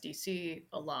a SDC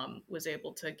alum, was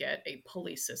able to get a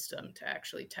pulley system to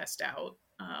actually test out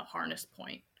harness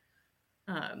points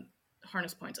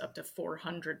up to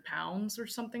 400 pounds or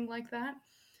something like that,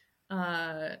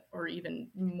 or even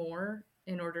more,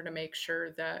 in order to make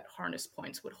sure that harness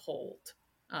points would hold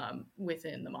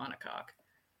within the monocoque.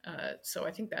 So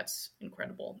I think that's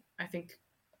incredible. I think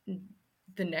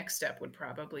the next step would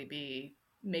probably be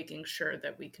making sure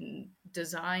that we can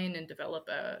design and develop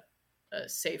a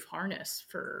safe harness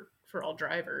for all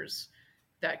drivers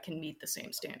that can meet the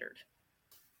same standard.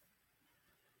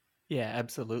 Yeah,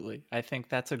 absolutely. I think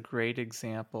that's a great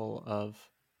example of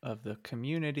the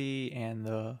community and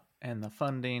the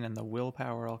funding and the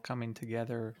willpower all coming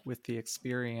together with the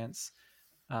experience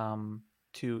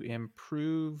to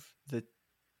improve the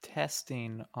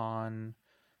testing on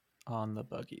the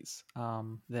buggies.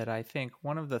 That I think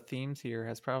one of the themes here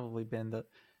has probably been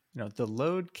the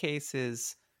load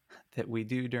cases that we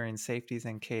do during safeties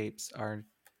and capes are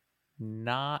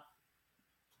not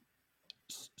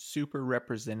super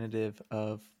representative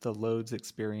of the loads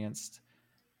experienced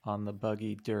on the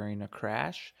buggy during a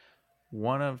crash.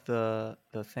 One of the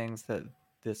things that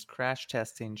this crash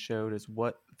testing showed is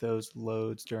what those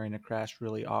loads during a crash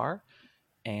really are,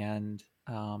 and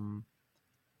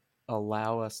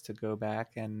allow us to go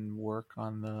back and work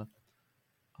on the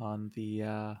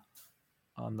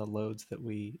loads that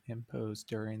we impose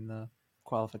during the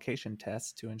qualification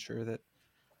tests to ensure that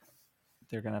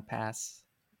they're going to pass.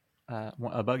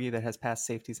 A buggy that has passed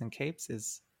safeties and capes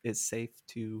is safe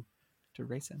to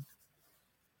race in.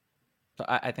 So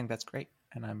I think that's great,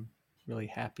 and I'm really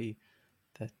happy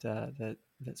that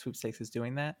Swoopstakes is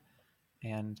doing that,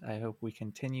 and I hope we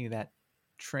continue that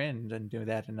trend and do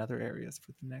that in other areas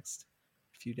for the next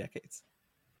few decades.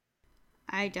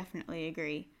 I definitely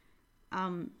agree.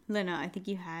 Lena, I think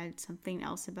you had something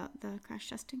else about the crash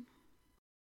testing.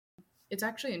 It's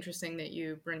actually interesting that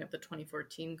you bring up the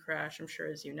 2014 crash. I'm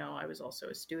sure, as you know, I was also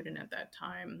a student at that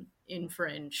time in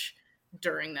Fringe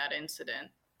during that incident.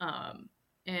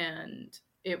 And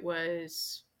it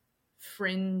was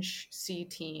Fringe C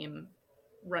team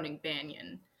running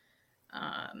Banyan.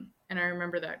 And I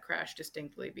remember that crash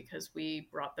distinctly because we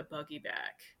brought the buggy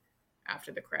back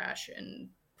after the crash and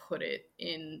put it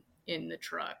in the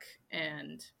truck.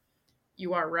 And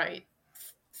you are right,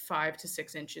 5 to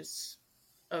 6 inches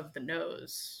of the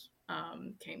nose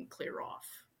came clear off.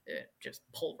 It just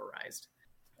pulverized.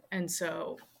 And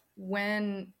so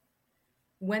when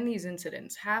these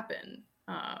incidents happen,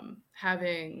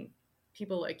 having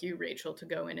people like you, Rachel, to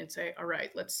go in and say, all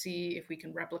right, let's see if we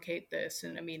can replicate this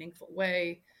in a meaningful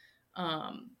way,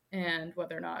 and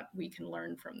whether or not we can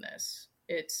learn from this.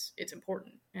 It's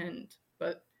important.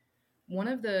 But one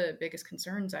of the biggest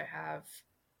concerns I have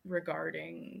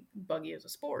regarding buggy as a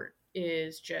sport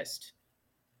is just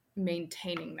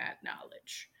maintaining that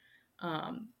knowledge,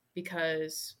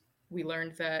 because we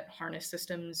learned that harness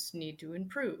systems need to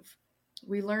improve.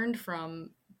 We learned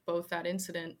from both that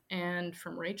incident and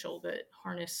from Rachel that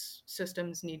harness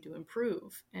systems need to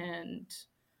improve. And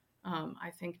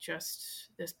I think just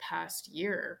this past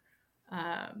year,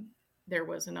 there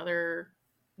was another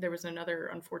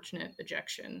unfortunate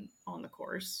ejection on the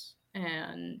course,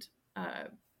 and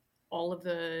all of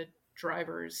the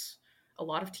drivers, a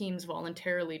lot of teams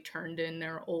voluntarily turned in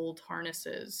their old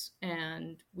harnesses,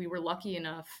 and we were lucky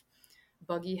enough.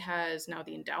 Buggy has now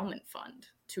the endowment fund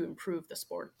to improve the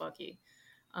sport of buggy,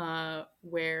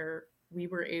 where we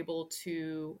were able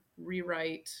to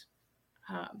rewrite,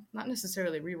 not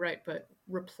necessarily rewrite, but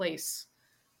replace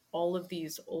all of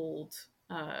these old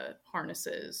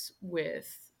harnesses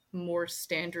with more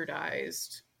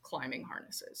standardized climbing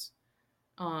harnesses.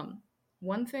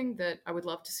 One thing that I would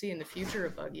love to see in the future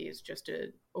of buggy is just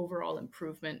an overall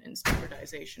improvement in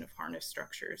standardization of harness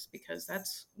structures, because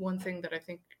that's one thing that I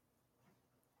think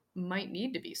might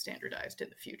need to be standardized in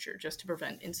the future just to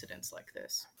prevent incidents like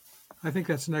this. I think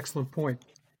that's an excellent point.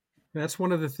 That's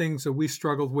one of the things that we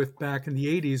struggled with back in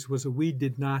the 80s, was that we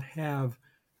did not have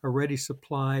a ready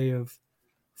supply of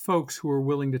folks who were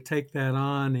willing to take that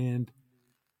on and,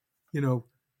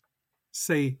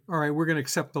 say, all right, we're going to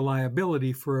accept the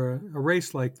liability for a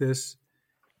race like this,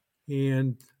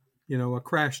 and, a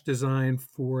crash design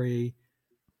for a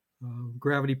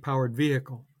gravity-powered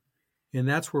vehicle. And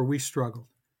that's where we struggled,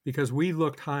 because we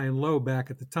looked high and low back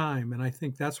at the time. And I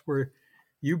think that's where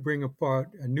you bring apart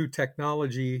a new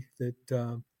technology that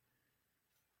can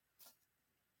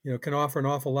offer an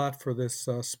awful lot for this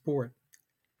sport.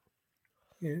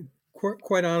 And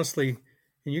quite honestly,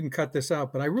 and you can cut this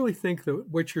out, but I really think that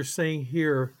what you're saying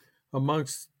here,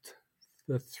 amongst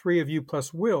the three of you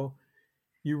plus Will,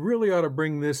 you really ought to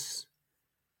bring this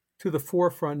to the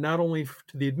forefront, not only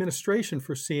to the administration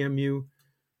for CMU,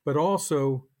 but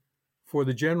also for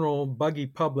the general buggy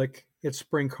public at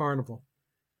Spring Carnival,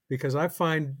 because I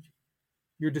find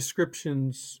your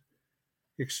descriptions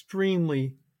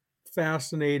extremely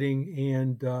fascinating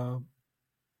and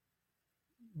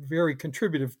very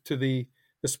contributive to the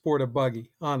sport of buggy,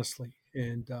 honestly.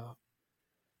 And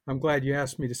I'm glad you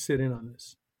asked me to sit in on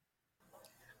this.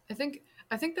 I think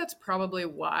that's probably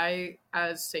why,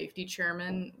 as safety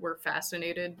chairman, we're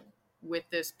fascinated with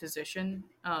this position.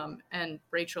 And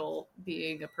Rachel,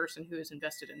 being a person who is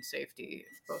invested in safety,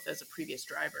 both as a previous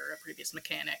driver, a previous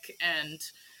mechanic, and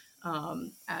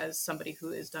as somebody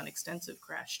who has done extensive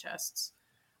crash tests,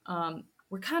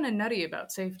 we're kind of nutty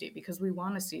about safety, because we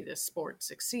want to see this sport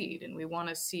succeed and we want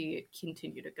to see it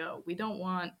continue to go. We don't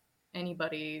want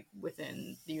anybody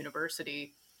within the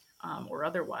university or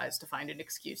otherwise to find an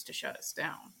excuse to shut us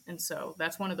down. And so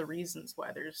that's one of the reasons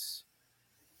why there's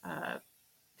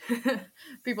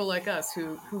people like us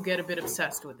who get a bit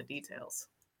obsessed with the details.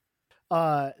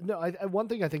 No, one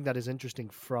thing I think that is interesting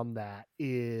from that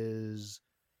is,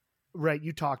 right,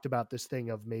 you talked about this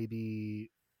thing of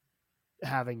maybe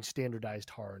having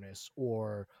standardized harness,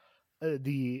 or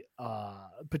the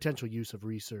potential use of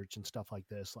research and stuff like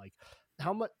this. Like,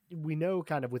 how much we know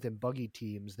kind of within buggy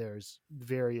teams, there's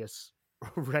various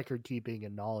record keeping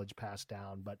and knowledge passed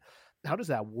down, but how does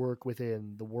that work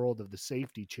within the world of the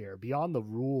safety chair? Beyond the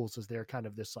rules, is there kind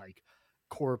of this like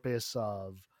corpus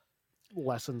of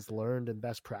lessons learned and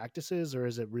best practices, or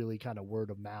is it really kind of word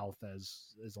of mouth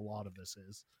as a lot of this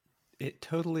is? It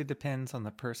totally depends on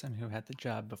the person who had the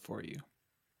job before you,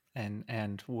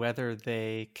 and whether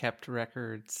they kept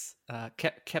records,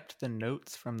 kept the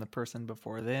notes from the person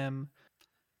before them.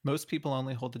 Most people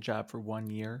only hold the job for 1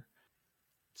 year,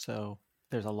 so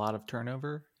there's a lot of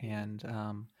turnover, and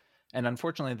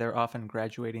unfortunately, they're often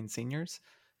graduating seniors.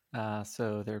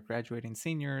 So they're graduating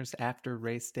seniors after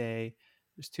race day.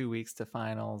 There's 2 weeks to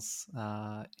finals.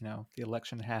 The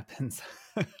election happens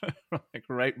like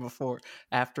right before,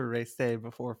 after race day,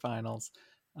 before finals.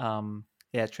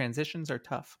 Transitions are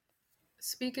tough.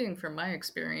 Speaking from my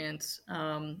experience,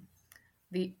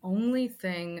 the only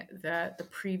thing that the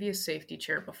previous safety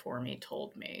chair before me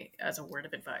told me as a word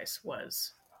of advice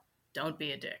was, don't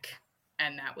be a dick.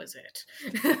 And that was it.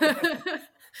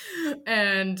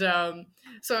 And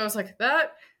so I was like,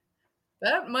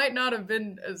 that might not have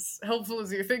been as helpful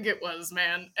as you think it was,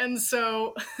 man. And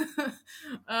so,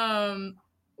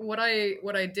 what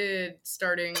I did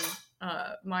starting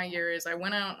my year is I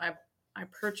went out and I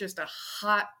purchased a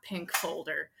hot pink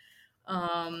folder,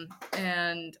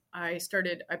 and I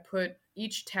put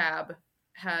each tab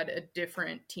had a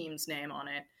different team's name on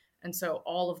it. And so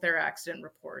all of their accident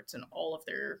reports and all of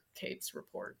their CAPES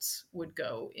reports would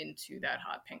go into that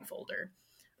hot pink folder.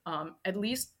 At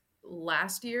least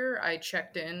last year, I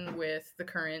checked in with the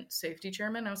current safety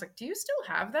chairman. I was like, "Do you still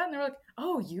have that?" And they're like,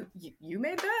 "Oh, you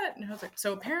made that?" And I was like,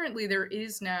 "So apparently there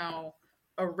is now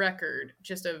a record,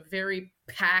 just a very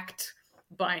packed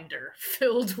binder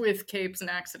filled with CAPES and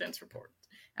accident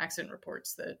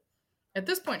reports that at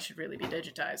this point should really be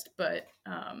digitized. But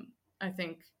I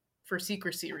think for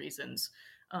secrecy reasons,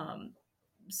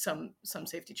 some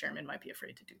safety chairman might be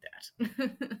afraid to do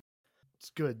that."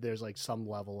 It's good there's like some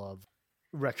level of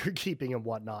record keeping and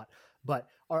whatnot. But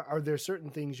are there certain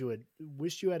things you would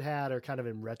wish you had, or kind of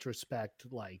in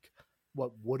retrospect, like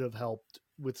what would have helped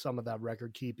with some of that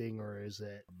record keeping, or is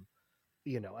it,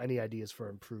 any ideas for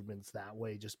improvements that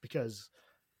way? Just because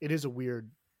it is a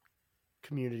weird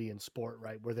community in sport,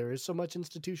 right, where there is so much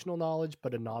institutional knowledge,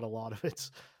 but not a lot of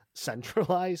it's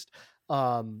centralized,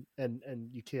 and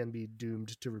you can be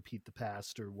doomed to repeat the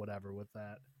past or whatever with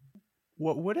that.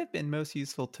 What would have been most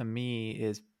useful to me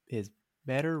is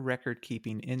better record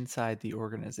keeping inside the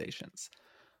organizations,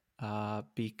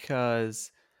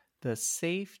 because the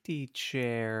safety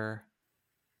chair,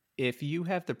 if you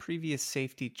have the previous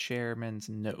safety chairman's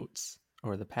notes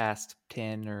or the past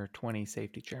 10 or 20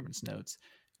 safety chairman's notes,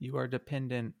 you are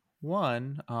dependent,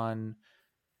 one, on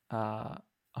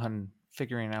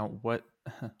figuring out what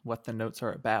the notes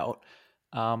are about,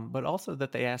 but also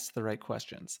that they ask the right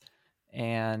questions.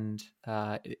 And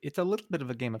it's a little bit of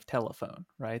a game of telephone,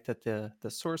 right? That the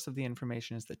source of the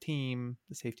information is the team.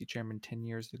 The safety chairman 10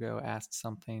 years ago asked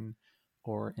something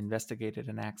or investigated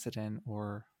an accident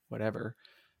or whatever.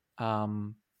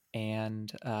 And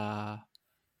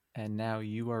now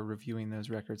you are reviewing those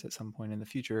records at some point in the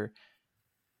future.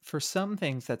 For some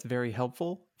things, that's very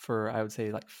helpful. For, I would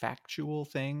say, like factual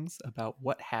things about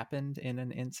what happened in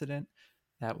an incident,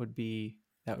 that would be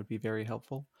very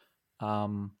helpful.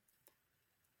 The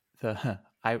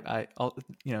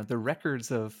the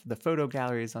records of the photo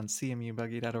galleries on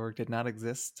cmubuggy.org did not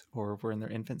exist or were in their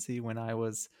infancy when I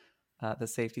was the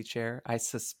safety chair. I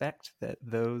suspect that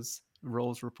those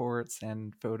roles reports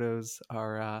and photos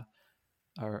are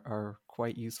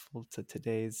quite useful to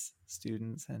today's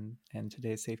students and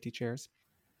today's safety chairs.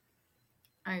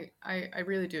 I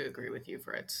really do agree with you,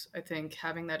 Fritz. I think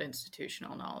having that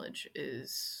institutional knowledge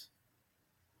is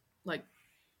like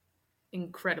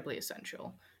incredibly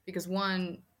essential, because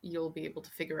one, you'll be able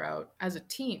to figure out as a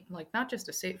team, like not just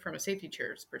from a safety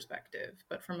chair's perspective,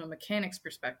 but from a mechanic's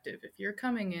perspective. If you're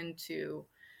coming into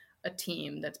a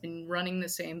team that's been running the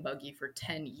same buggy for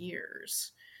 10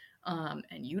 years,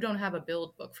 and you don't have a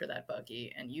build book for that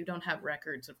buggy, and you don't have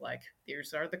records of like,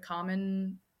 these are the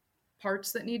common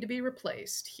parts that need to be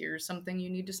replaced. Here's something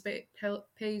you need to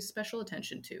pay special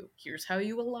attention to. Here's how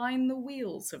you align the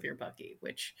wheels of your buggy,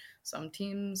 which some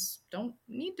teams don't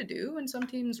need to do and some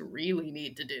teams really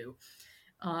need to do.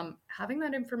 Having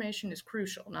that information is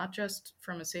crucial, not just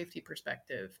from a safety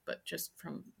perspective, but just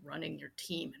from running your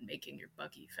team and making your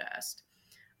buggy fast.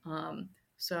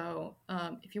 So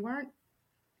if you aren't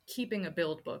keeping a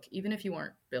build book, even if you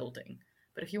aren't building,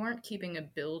 but if you aren't keeping a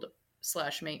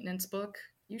build/maintenance book,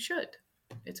 you should.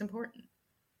 It's important.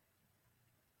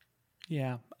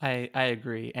 Yeah, I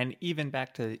agree. And even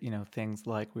back to, things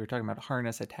like we were talking about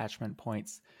harness attachment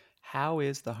points. How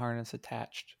is the harness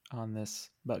attached on this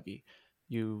buggy?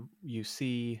 You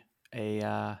see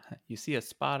a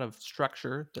spot of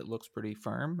structure that looks pretty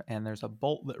firm, and there's a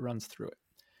bolt that runs through it.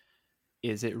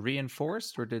 Is it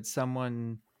reinforced, or did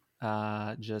someone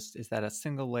is that a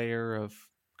single layer of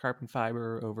carbon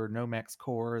fiber over Nomex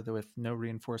core with no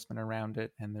reinforcement around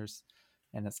it, and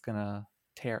it's gonna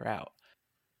tear out?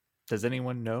 Does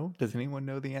anyone know? Does anyone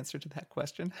know the answer to that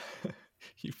question?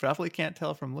 You probably can't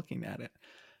tell from looking at it.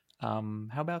 How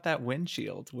about that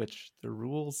windshield, which the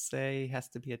rules say has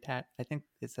to be attached? I think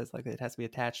it says like it has to be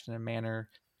attached in a manner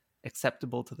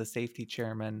acceptable to the safety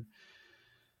chairman.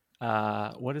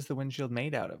 What is the windshield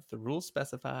made out of? The rules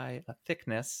specify a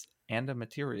thickness and a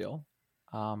material.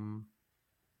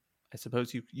 I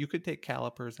suppose you could take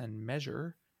calipers and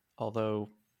measure, although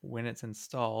when it's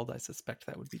installed, I suspect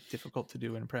that would be difficult to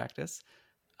do in practice.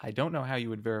 I don't know how you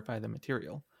would verify the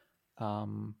material.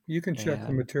 You can check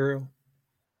the material.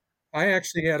 I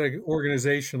actually had an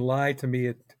organization lie to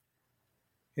me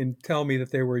and tell me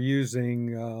that they were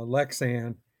using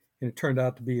Lexan and it turned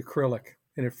out to be acrylic,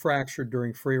 and it fractured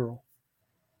during free roll.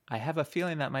 I have a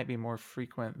feeling that might be more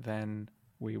frequent than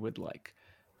we would like.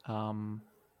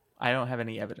 I don't have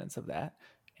any evidence of that,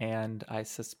 and I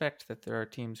suspect that there are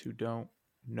teams who don't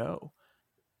know.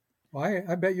 Well,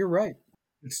 I bet you're right.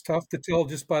 It's tough to tell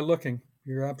just by looking.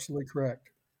 You're absolutely correct.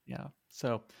 Yeah.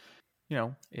 So,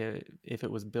 if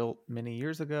it was built many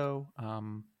years ago,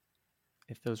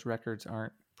 if those records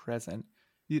aren't present,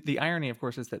 the irony, of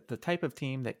course, is that the type of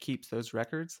team that keeps those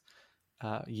records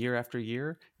year after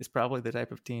year is probably the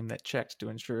type of team that checked to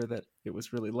ensure that it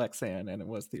was really Lexan and it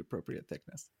was the appropriate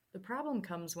thickness. The problem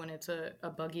comes when it's a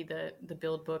buggy that the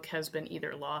build book has been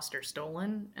either lost or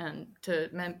stolen. And to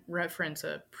reference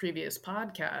a previous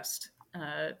podcast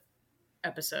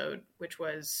episode, which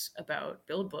was about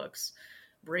build books,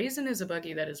 Brazen is a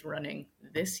buggy that is running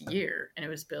this year, and it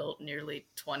was built nearly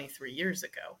 23 years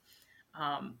ago.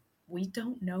 We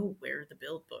don't know where the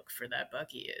build book for that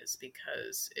buggy is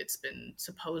because it's been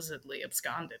supposedly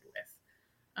absconded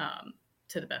with,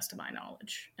 to the best of my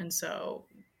knowledge. And so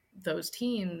those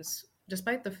teams,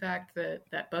 despite the fact that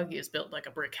that buggy is built like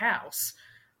a brick house,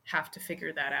 have to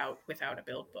figure that out without a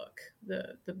build book.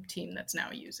 The team that's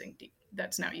now using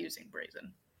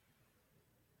Brazen.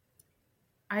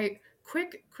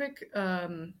 Quick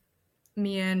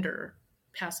meander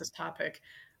past this topic.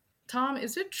 Tom,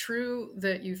 is it true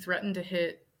that you threatened to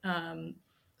hit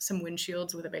some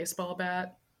windshields with a baseball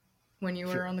bat when you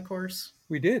were on the course?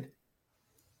 We did.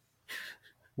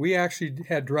 We actually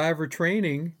had driver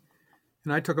training,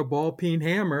 and I took a ball peen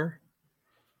hammer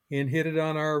and hit it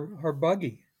on our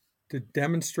buggy to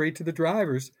demonstrate to the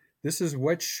drivers this is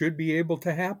what should be able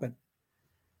to happen.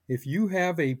 If you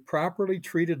have a properly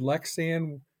treated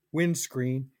Lexan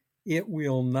windscreen, it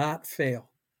will not fail.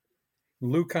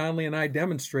 Lou Conley and I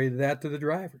demonstrated that to the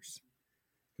drivers.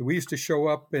 We used to show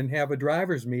up and have a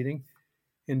drivers meeting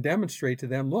and demonstrate to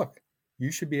them, look,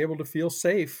 you should be able to feel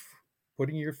safe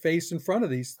putting your face in front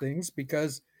of these things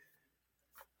because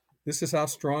this is how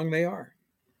strong they are.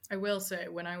 I will say,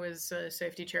 when I was a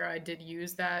safety chair, I did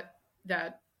use that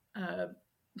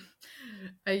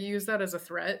I use that as a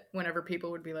threat whenever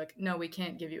people would be like, no, we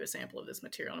can't give you a sample of this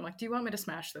material. And I'm like, do you want me to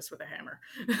smash this with a hammer?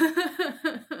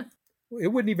 It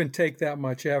wouldn't even take that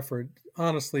much effort.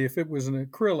 Honestly, if it was an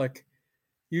acrylic,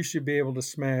 you should be able to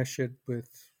smash it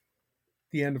with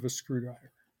the end of a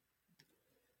screwdriver.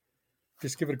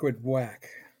 Just give it a good whack.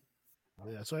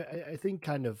 Yeah, so I think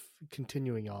kind of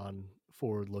continuing on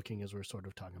forward looking as we're sort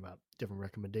of talking about different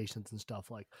recommendations and stuff,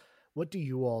 like what do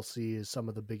you all see as some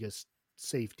of the biggest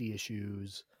safety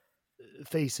issues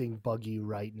facing Buggy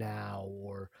right now,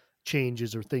 or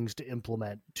changes or things to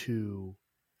implement to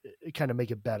kind of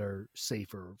make it better,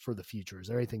 safer for the future? Is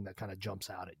there anything that kind of jumps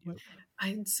out at you?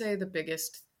 I'd say the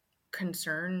biggest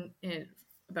concern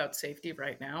about safety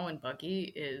right now in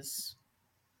Buggy is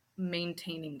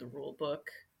maintaining the rule book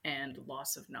and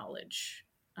loss of knowledge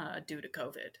due to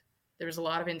COVID. There was a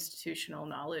lot of institutional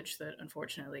knowledge that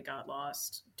unfortunately got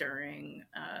lost during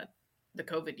the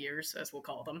COVID years, as we'll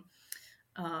call them.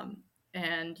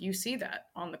 And you see that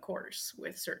on the course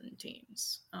with certain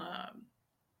teams.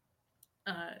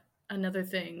 Another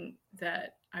thing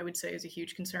that I would say is a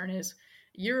huge concern is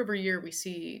year over year, we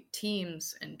see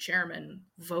teams and chairmen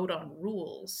vote on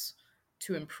rules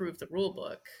to improve the rule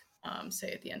book,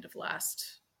 say at the end of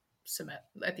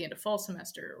at the end of fall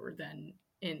semester, or then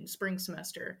in spring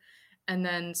semester. And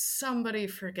then somebody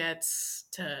forgets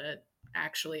to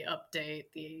actually update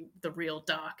the real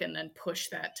doc and then push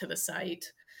that to the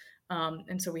site.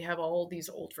 And so we have all these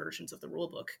old versions of the rule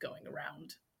book going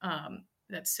around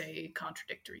that say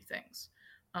contradictory things.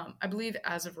 I believe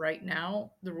as of right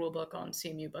now, the rulebook on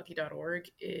cmubuggy.org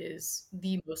is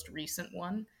the most recent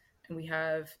one, and we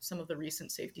have some of the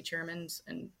recent safety chairmen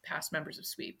and past members of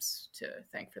sweeps to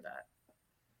thank for that.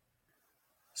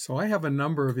 So I have a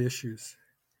number of issues.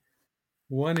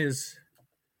 One is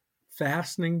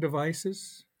fastening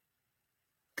devices,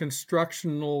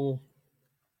 constructional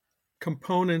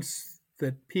components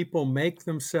that people make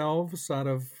themselves out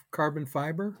of carbon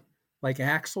fiber, like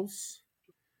axles.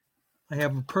 I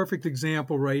have a perfect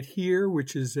example right here,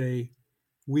 which is a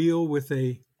wheel with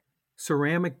a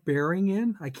ceramic bearing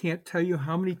in. I can't tell you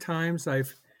how many times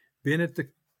I've been at the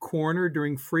corner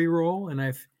during free roll and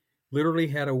I've literally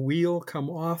had a wheel come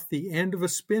off the end of a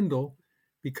spindle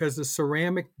because the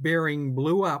ceramic bearing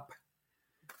blew up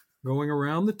going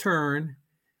around the turn,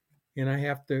 and I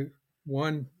have to,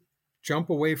 one, jump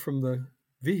away from the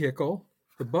vehicle,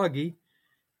 the buggy,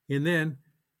 and then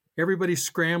everybody's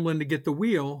scrambling to get the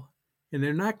wheel, and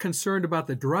they're not concerned about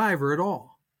the driver at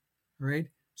all, right?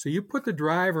 So you put the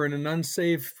driver in an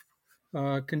unsafe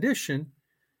condition,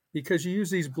 because you use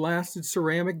these blasted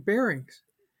ceramic bearings.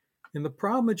 And the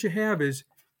problem that you have is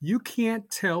you can't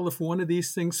tell if one of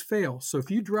these things fails. So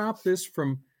if you drop this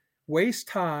from waist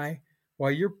high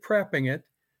while you're prepping it,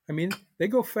 I mean, they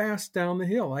go fast down the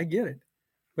hill. I get it.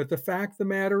 But the fact of the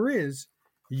matter is,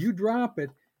 you drop it,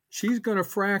 she's going to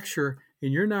fracture,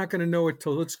 and you're not going to know it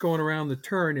till it's going around the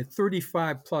turn at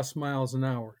 35 plus miles an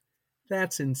hour.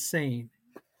 That's insane.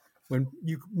 When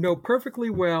you know perfectly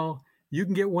well, you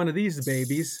can get one of these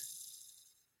babies.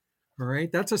 All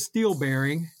right, that's a steel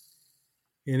bearing,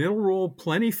 and it'll roll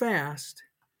plenty fast,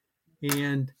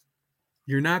 and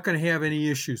you're not going to have any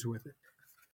issues with it.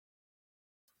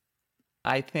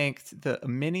 I think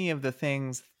many of the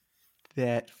things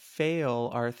that fail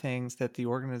are things that the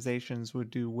organizations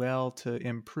would do well to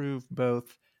improve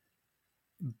both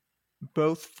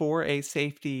for a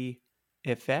safety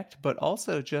effect, but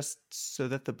also just so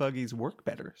that the buggies work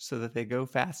better, so that they go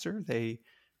faster, they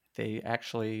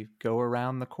actually go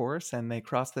around the course and they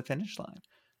cross the finish line.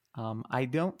 I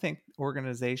don't think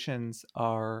organizations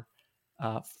are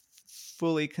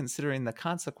fully considering the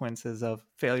consequences of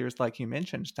failures like you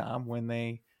mentioned, Tom, when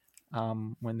they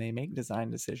make design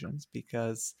decisions,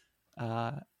 because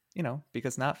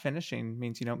because not finishing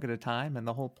means you don't get a time, and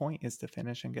the whole point is to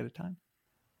finish and get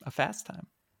a fast time.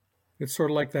 It's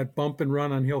sort of like that bump and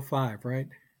run on Hill 5, right?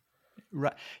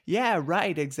 Right. Yeah,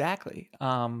 right, exactly.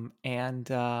 So and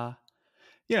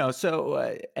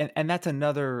that's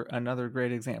another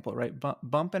great example, right?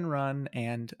 Bump and run,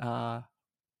 and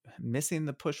missing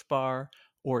the push bar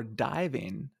or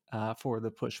diving for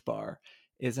the push bar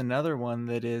is another one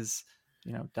that is,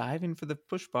 diving for the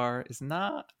push bar is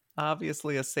not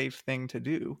obviously a safe thing to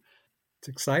do. It's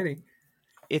exciting.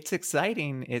 It's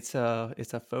exciting. It's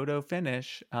a photo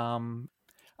finish. So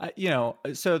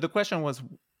the question was,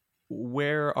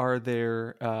 where are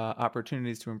there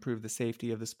opportunities to improve the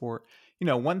safety of the sport?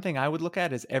 One thing I would look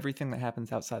at is everything that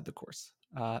happens outside the course.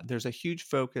 There's a huge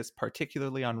focus,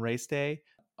 particularly on race day,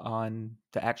 on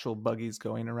the actual buggies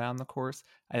going around the course.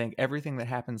 I think everything that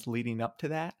happens leading up to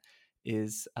that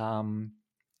is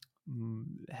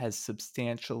has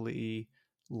substantially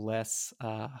less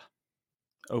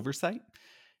oversight.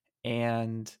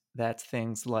 And that's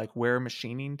things like where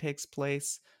machining takes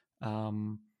place.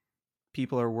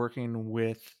 People are working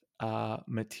with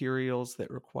materials that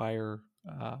require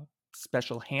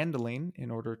special handling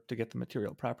in order to get the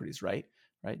material properties right.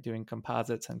 Doing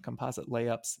composites and composite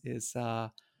layups is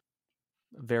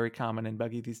very common in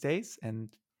buggy these days, and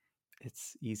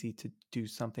it's easy to do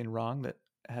something wrong that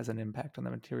has an impact on the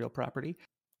material property.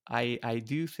 I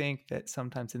do think that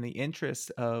sometimes, in the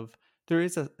interest of, there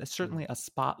is certainly a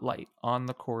spotlight on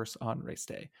the course on race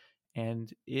day,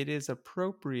 and it is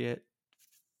appropriate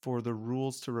for the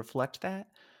rules to reflect that.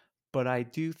 But I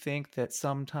do think that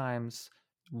sometimes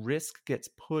risk gets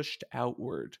pushed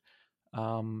outward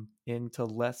into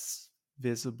less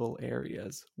visible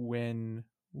areas when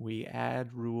we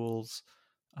add rules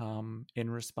in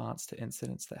response to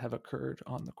incidents that have occurred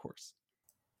on the course.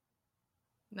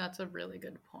 That's a really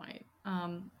good point.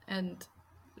 And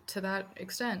to that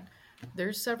extent,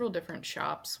 there's several different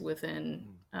shops within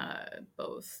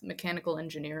both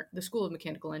the School of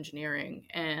Mechanical Engineering,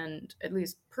 and at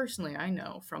least personally, I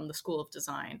know from the School of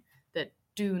Design, that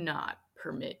do not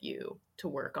permit you to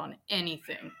work on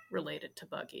anything related to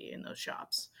buggy in those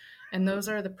shops. And those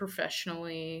are the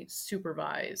professionally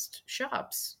supervised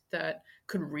shops that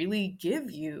could really give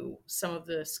you some of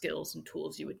the skills and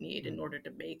tools you would need in order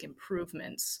to make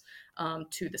improvements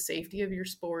to the safety of your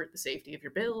sport, the safety of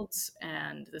your builds,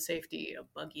 and the safety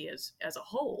of buggy as a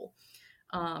whole.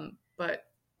 But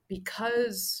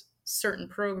because certain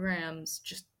programs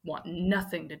just want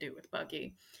nothing to do with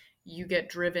buggy, you get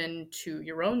driven to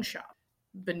your own shop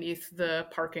beneath the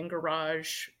parking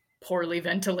garage, poorly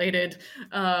ventilated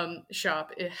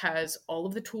shop. It has all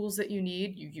of the tools that you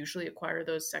need. You usually acquire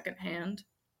those secondhand.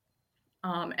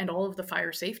 And all of the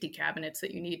fire safety cabinets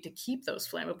that you need to keep those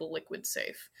flammable liquids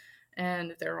safe.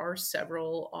 And there are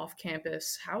several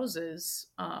off-campus houses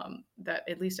that,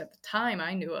 at least at the time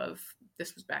I knew of,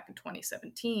 this was back in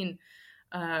 2017,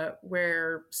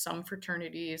 where some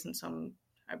fraternities and some,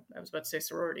 I was about to say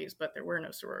sororities, but there were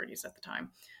no sororities at the time,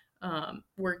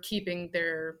 were keeping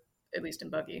their, at least in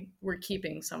buggy, were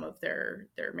keeping some of their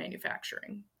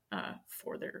manufacturing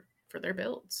for their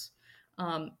builds.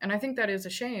 And I think that is a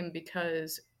shame,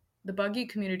 because the buggy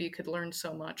community could learn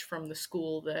so much from the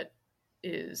school that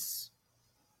is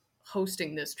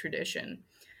hosting this tradition,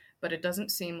 but it doesn't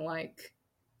seem like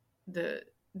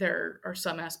there are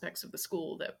some aspects of the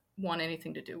school that want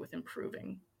anything to do with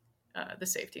improving the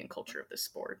safety and culture of this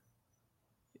sport.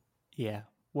 Yeah,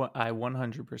 Well, I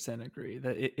 100% agree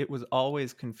that it was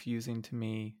always confusing to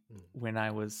me when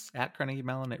I was at Carnegie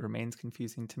Mellon. It remains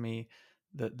confusing to me.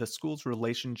 The school's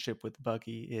relationship with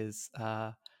Buggy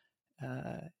uh,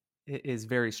 is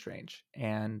very strange,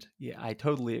 and yeah, I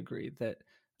totally agree that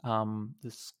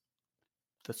this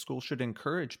the school should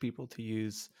encourage people to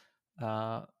use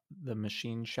uh, the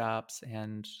machine shops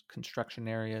and construction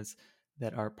areas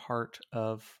that are part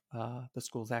of the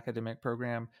school's academic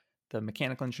program. The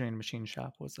mechanical engineering machine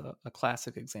shop was a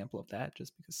classic example of that,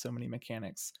 just because so many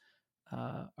mechanics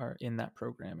are in that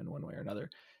program in one way or another.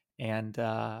 And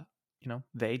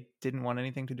they didn't want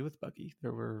anything to do with Buggy.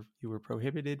 You were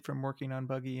prohibited from working on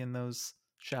Buggy in those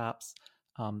shops.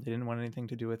 They didn't want anything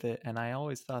to do with it, and I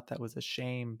always thought that was a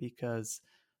shame because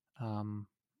um,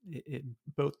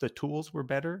 both the tools were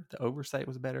better, the oversight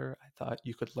was better. I thought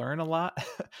you could learn a lot.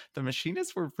 The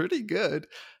machinists were pretty good.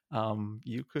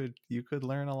 You could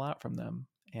learn a lot from them,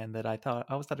 and that I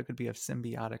always thought it could be a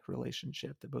symbiotic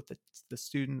relationship, that both the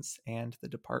students and the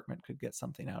department could get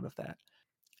something out of that.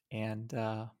 And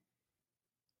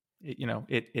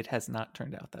it has not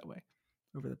turned out that way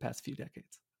over the past few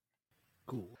decades.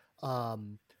 Cool.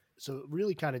 So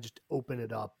really kind of just open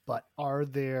it up, but are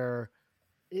there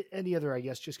any other, I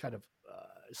guess, just kind of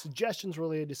suggestions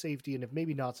related to safety, and if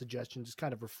maybe not suggestions, just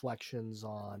kind of reflections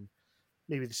on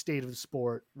maybe the state of the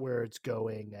sport, where it's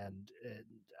going, and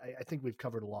I think we've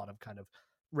covered a lot of kind of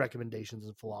recommendations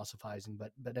and philosophizing,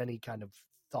 but any kind of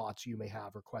thoughts you may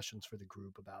have or questions for the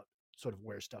group about sort of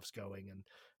where stuff's going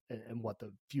and what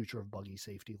the future of buggy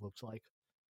safety looks like.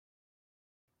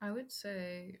 I would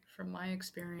say, from my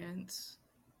experience,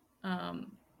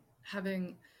 um,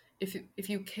 having if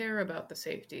you care about the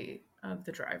safety of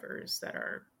the drivers that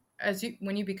are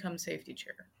when you become safety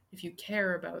chair, if you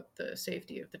care about the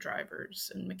safety of the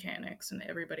drivers and mechanics and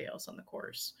everybody else on the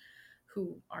course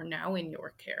who are now in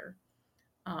your care,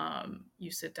 you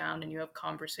sit down and you have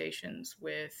conversations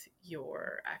with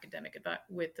your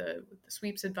with the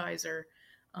sweeps advisor,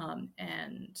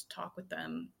 and talk with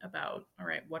them about, all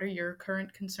right, what are your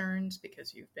current concerns,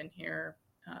 because you've been here,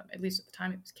 at least at the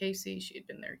time it was Casey, she had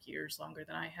been there years longer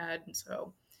than I had. And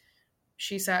so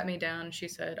she sat me down and she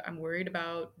said, I'm worried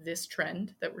about this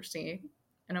trend that we're seeing,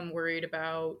 and I'm worried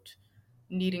about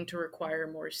needing to require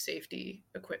more safety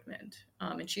equipment.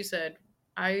 And she said,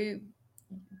 I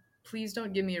please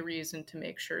don't give me a reason to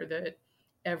make sure that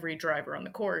every driver on the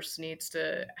course needs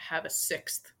to have a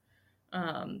sixth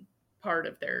um, part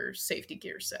of their safety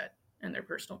gear set and their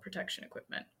personal protection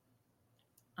equipment.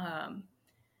 Um,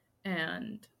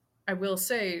 and I will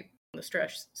say, the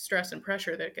stress and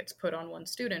pressure that gets put on one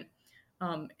student.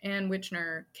 Ann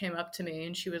Wichner came up to me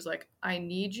and she was like, I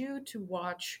need you to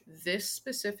watch this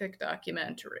specific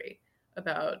documentary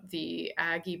about the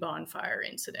Aggie bonfire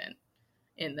incident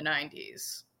in the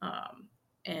 90s,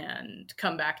 and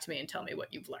come back to me and tell me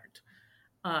what you've learned.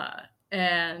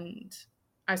 And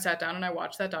I sat down and I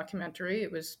watched that documentary.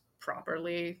 It was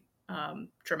properly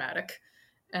dramatic.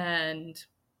 And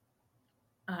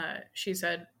she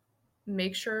said,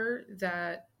 make sure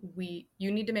that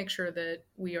you need to make sure that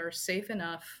we are safe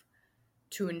enough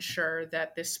to ensure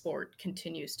that this sport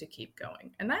continues to keep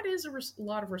going. And that is a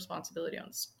lot of responsibility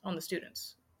on the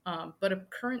students. But a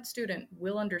current student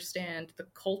will understand the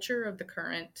culture of the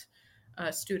current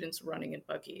students running in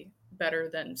Buggy better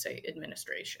than, say,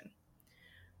 administration.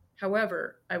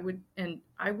 However, I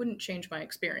wouldn't change my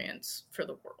experience for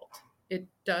the world. It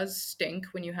does stink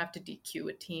when you have to DQ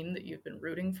a team that you've been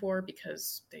rooting for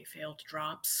because they failed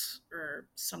drops or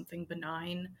something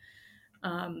benign.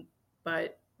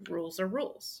 But rules are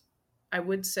rules. I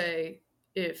would say,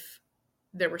 if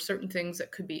there were certain things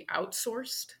that could be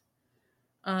outsourced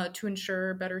to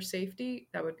ensure better safety,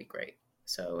 that would be great.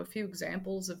 So a few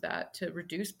examples of that to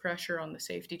reduce pressure on the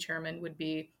safety chairman would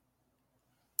be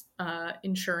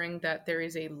ensuring that there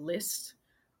is a list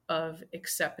of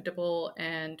acceptable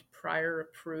and prior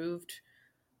approved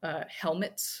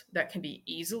helmets that can be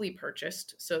easily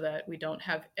purchased, so that we don't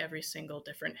have every single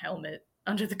different helmet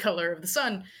under the color of the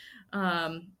sun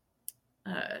on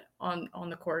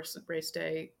the course of race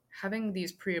day. Having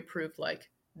these pre-approved, like,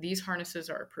 these harnesses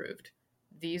are approved,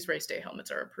 these race day helmets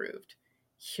are approved,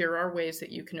 here are ways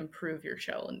that you can improve your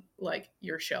shell and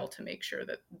your shell to make sure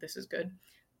that this is good,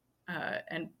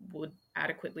 and would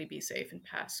adequately be safe and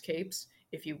pass capes.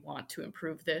 If you want to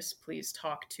improve this, please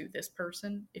talk to this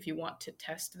person. If you want to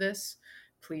test this,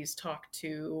 please talk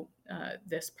to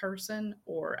this person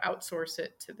or outsource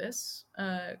it to this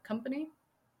company.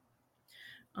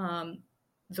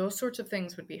 Those sorts of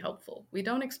things would be helpful. We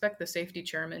don't expect the safety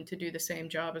chairman to do the same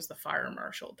job as the fire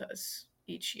marshal does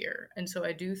each year. And so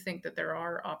I do think that there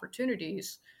are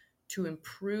opportunities to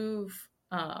improve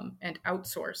and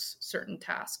outsource certain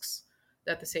tasks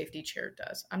that the safety chair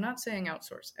does. I'm not saying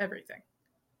outsource everything,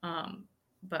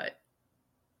 but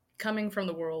coming from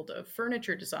the world of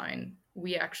furniture design,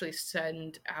 we actually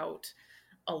send out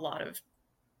a lot of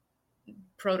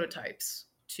prototypes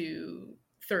to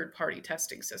third-party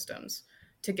testing systems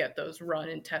to get those run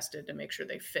and tested to make sure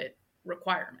they fit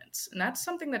requirements. And that's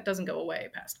something that doesn't go away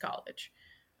past college.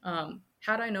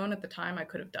 Had I known at the time I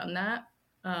could have done that,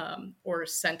 or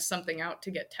sent something out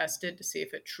to get tested to see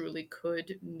if it truly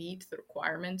could meet the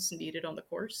requirements needed on the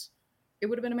course, it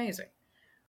would have been amazing.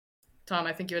 Tom,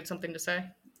 I think you had something to say.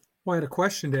 Well, I had a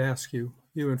question to ask you,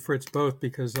 you and Fritz both,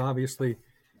 because obviously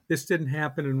this didn't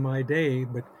happen in my day,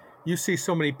 but you see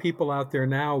so many people out there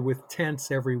now with tents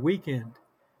every weekend.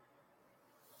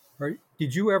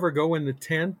 Did you ever go in the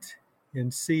tent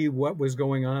and see what was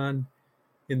going on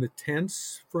in the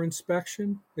tents for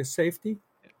inspection as safety?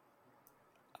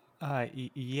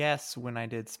 Yes, when I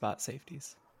did spot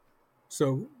safeties.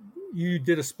 So you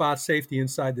did a spot safety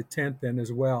inside the tent then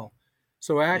as well.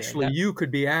 So actually, you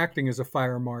could be acting as a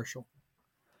fire marshal.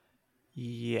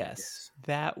 Yes.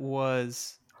 That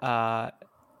was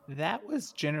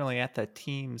generally at the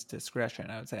team's discretion.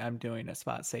 I would say I'm doing a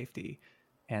spot safety,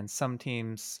 and some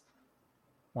teams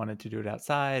wanted to do it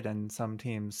outside, and some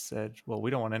teams said, well,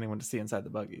 we don't want anyone to see inside the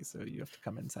buggy, so you have to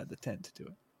come inside the tent to do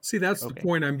it. See, that's the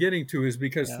point I'm getting to, is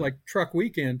because like truck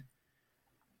weekend,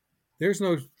 there's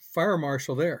no fire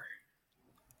marshal there.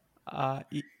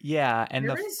 Yeah, and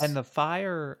the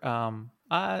fire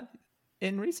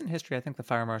in recent history, I think the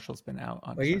fire marshal's been out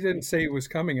on. Well, he didn't say he was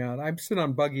coming out. I've sat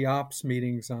on buggy ops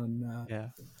meetings on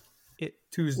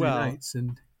Tuesday nights,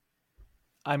 and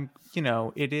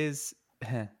it is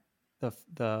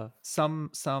the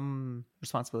some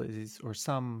responsibilities or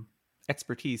some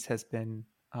expertise has been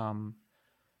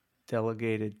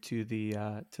delegated to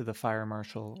the fire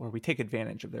marshal, or we take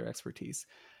advantage of their expertise.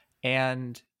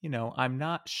 And I'm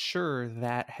not sure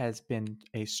that has been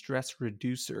a stress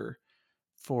reducer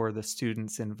for the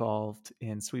students involved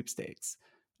in sweepstakes.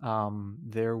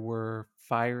 There were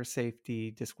fire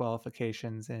safety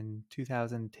disqualifications in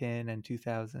 2010 and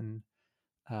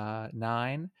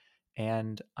 2009,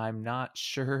 and I'm not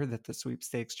sure that the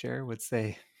sweepstakes chair would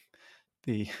say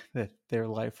that their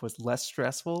life was less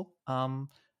stressful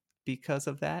because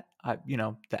of that.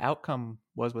 The outcome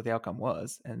was what the outcome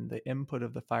was, and the input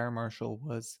of the fire marshal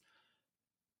was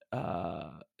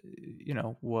the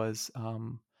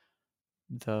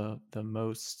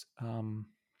most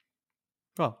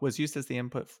was used as the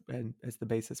input and as the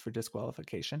basis for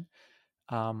disqualification.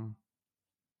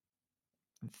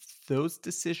 Those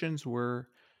decisions were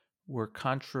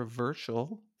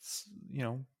controversial.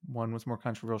 One was more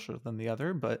controversial than the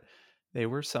other, but they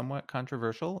were somewhat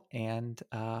controversial. And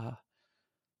I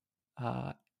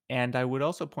would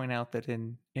also point out that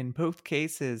in both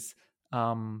cases,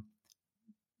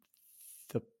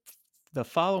 the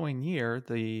following year,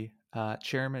 the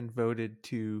chairman voted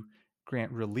to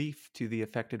grant relief to the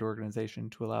affected organization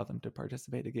to allow them to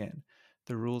participate again.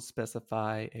 The rules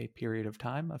specify a period of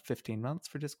time of 15 months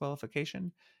for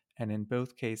disqualification, and in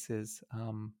both cases,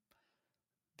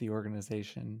 the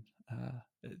organization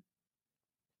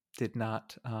was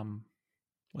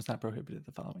not prohibited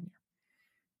the following year.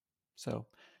 So,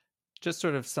 just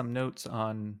sort of some notes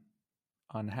on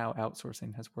how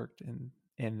outsourcing has worked in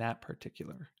that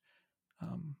particular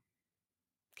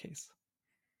case.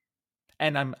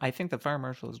 And I think the fire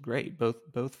marshal is great.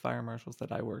 Both fire marshals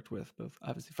that I worked with, both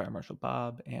obviously Fire Marshal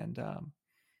Bob and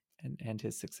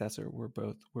his successor, were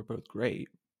both great.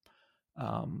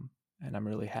 And I'm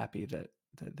really happy that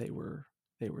they were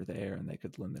there and they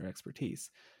could lend their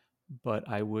expertise. But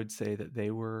I would say that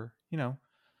they were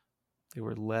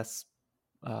less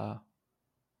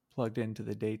plugged into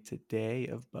the day-to-day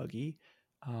of Buggy.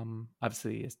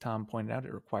 Obviously, as Tom pointed out,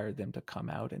 it required them to come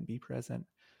out and be present.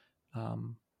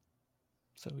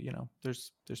 So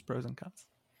there's pros and cons.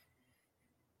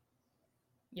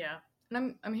 Yeah,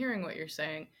 and I'm hearing what you're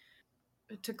saying.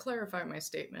 To clarify my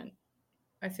statement,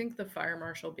 I think the fire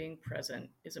marshal being present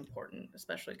is important,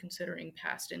 especially considering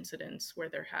past incidents where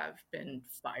there have been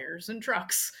fires in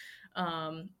trucks,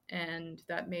 and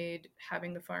that made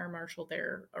having the fire marshal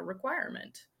there a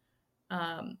requirement.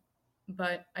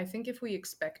 But I think if we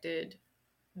expected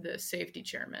the safety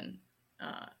chairman,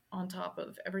 on top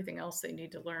of everything else they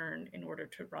need to learn in order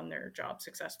to run their job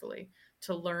successfully,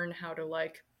 to learn how to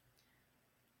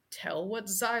tell what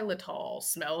xylitol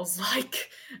smells like,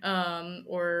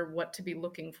 or what to be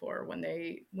looking for when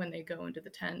they go into the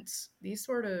tents,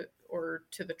 or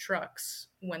to the trucks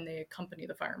when they accompany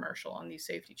the fire marshal on these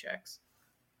safety checks.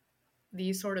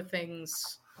 These sort of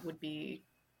things would be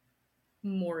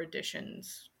more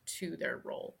additions to their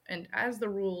role. And as the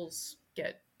rules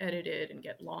get edited and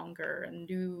get longer and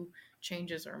new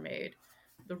changes are made,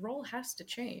 the role has to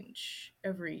change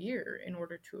every year in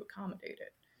order to accommodate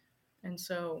it. And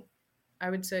so I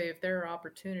would say if there are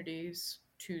opportunities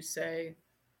to say,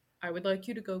 I would like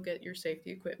you to go get your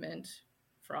safety equipment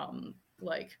from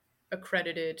like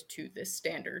accredited to this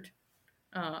standard.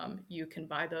 You can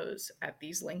buy those at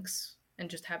these links, and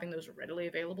just having those readily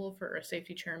available for a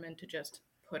safety chairman to just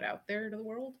put out there to the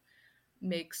world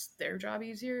makes their job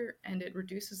easier, and it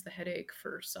reduces the headache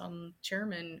for some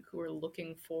chairmen who are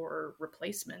looking for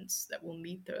replacements that will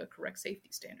meet the correct safety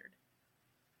standard.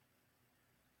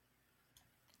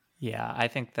 Yeah, I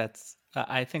think that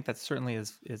certainly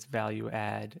is value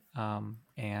add,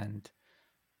 and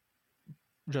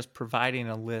just providing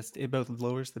a list. It both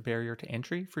lowers the barrier to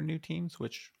entry for new teams,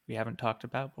 which we haven't talked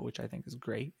about, but which I think is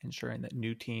great, ensuring that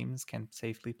new teams can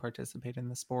safely participate in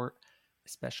the sport,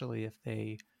 especially if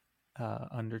they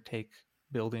undertake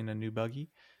building a new buggy.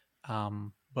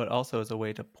 But also as a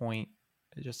way to point,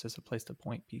 just as a place to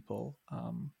point people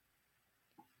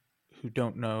who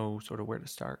don't know sort of where to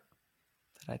start.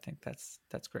 That I think that's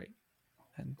great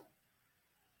and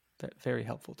very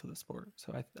helpful to the sport.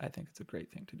 So I think it's a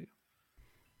great thing to do.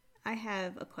 I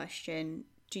have a question.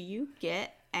 Do you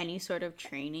get any sort of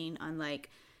training on, like,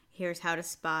 here's how to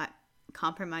spot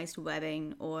compromised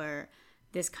webbing, or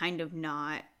this kind of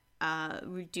knot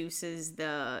reduces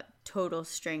the total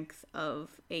strength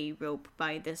of a rope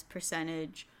by this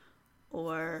percentage,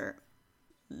 or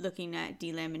looking at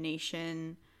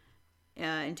delamination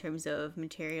in terms of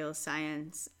material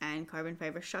science and carbon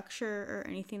fiber structure or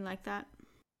anything like that?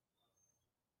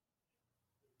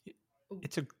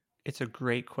 It's a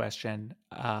great question.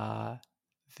 There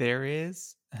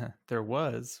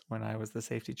was, when I was the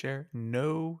safety chair,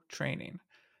 no training.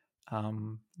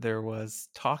 There was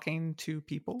talking to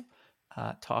people,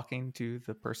 talking to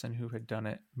the person who had done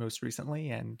it most recently,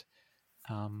 and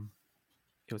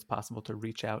it was possible to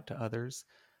reach out to others.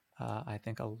 I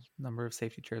think a number of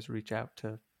safety chairs reach out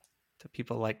to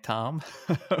people like Tom,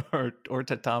 or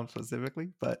to Tom specifically,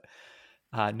 but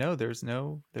no, there was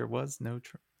no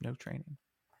training.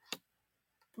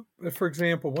 But for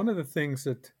example, one of the things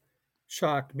that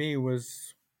shocked me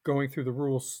was going through the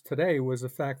rules today was the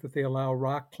fact that they allow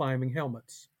rock climbing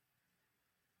helmets.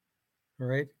 All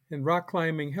right. And rock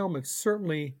climbing helmets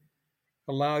certainly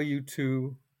allow you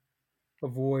to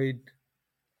avoid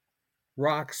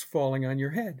rocks falling on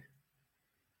your head.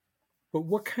 But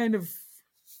what kind of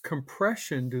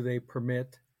compression do they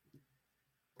permit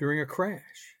during a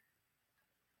crash?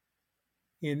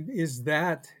 And is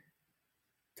that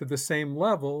to the same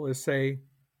level as, say,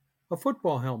 a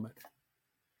football helmet?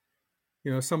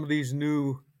 You know, some of these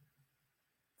new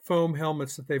foam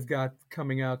helmets that they've got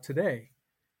coming out today.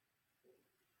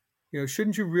 You know,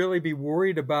 shouldn't you really be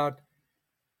worried about,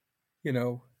 you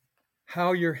know,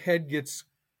 how your head gets,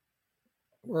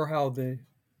 or how the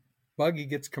buggy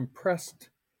gets compressed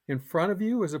in front of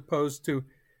you, as opposed to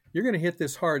you're going to hit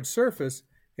this hard surface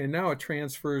and now it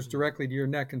transfers directly to your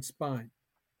neck and spine?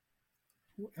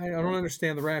 I don't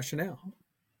understand the rationale.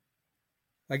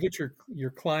 I get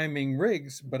your climbing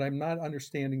rigs, but I'm not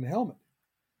understanding the helmet.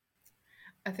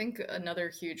 I think another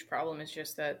huge problem is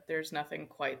just that there's nothing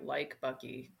quite like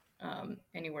Buggy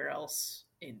anywhere else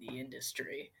in the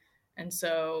industry. And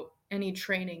so any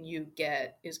training you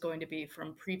get is going to be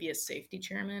from previous safety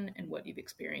chairmen and what you've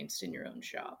experienced in your own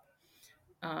shop.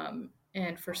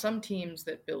 And for some teams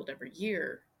that build every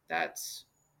year, that's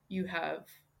you have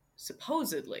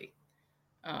supposedly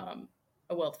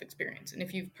a wealth of experience. And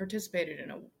if you've participated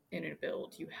in a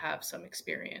build, you have some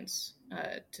experience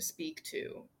to speak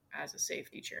to as a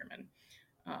safety chairman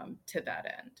to that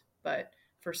end. But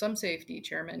for some safety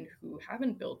chairmen who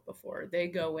haven't built before, they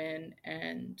go in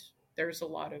and there's a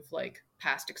lot of like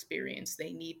past experience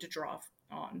they need to draw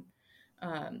on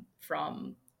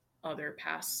from other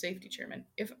past safety chairmen.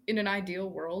 If in an ideal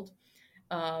world,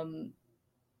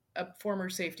 a former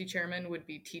safety chairman would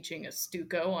be teaching a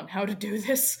Stuco on how to do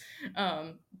this,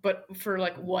 but for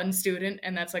like one student,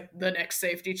 and that's like the next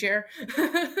safety chair.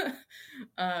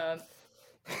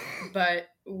 But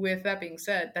with that being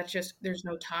said, that's just there's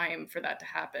no time for that to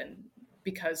happen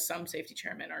because some safety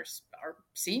chairmen are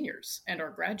seniors and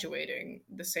are graduating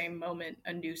the same moment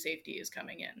a new safety is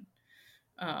coming in.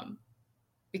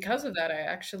 Because of that, I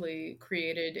actually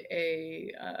created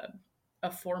a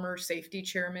former safety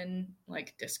chairman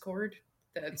like Discord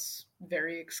that's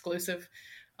very exclusive.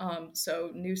 So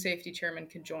new safety chairman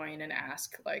can join and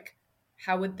ask like,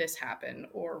 how would this happen,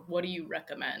 or what do you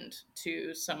recommend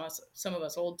to some of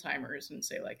us old timers, and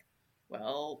say like,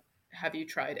 well, have you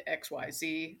tried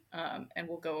XYZ? And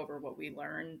we'll go over what we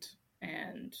learned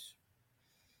and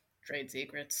trade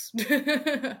secrets.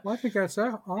 Well, I think that's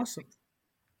awesome.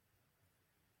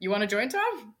 You want to join,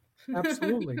 Tom?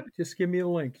 Absolutely. Just give me a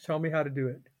link. Tell me how to do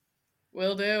it.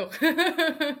 Will do.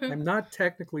 I'm not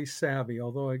technically savvy,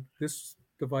 although this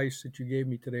device that you gave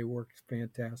me today works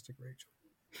fantastic, Rachel.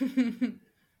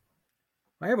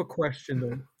 I have a question,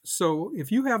 though. So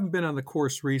if you haven't been on the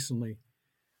course recently,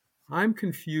 I'm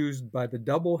confused by the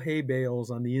double hay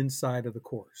bales on the inside of the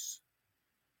course.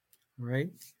 All right?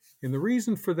 And the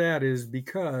reason for that is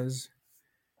because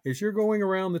as you're going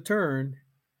around the turn,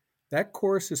 that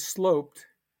course is sloped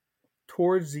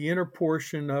towards the inner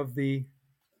portion of the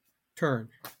turn.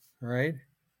 All right?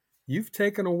 You've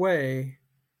taken away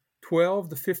 12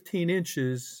 to 15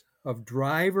 inches of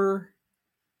driver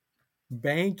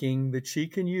banking that she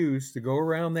can use to go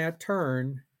around that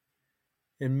turn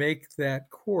and make that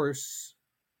course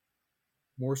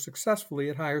more successfully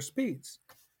at higher speeds.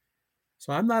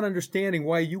 So I'm not understanding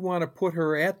why you want to put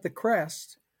her at the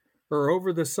crest or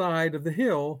over the side of the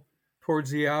hill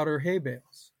towards the outer hay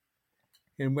bales.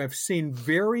 And we've seen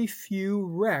very few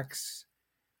wrecks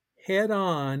head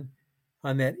on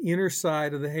that inner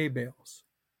side of the hay bales.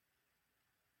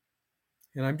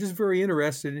 And I'm just very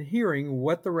interested in hearing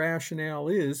what the rationale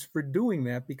is for doing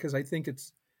that, because I think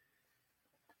it's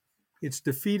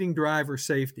defeating driver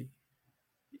safety.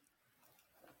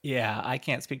 Yeah, I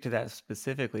can't speak to that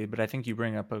specifically, but I think you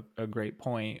bring up a great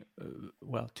point.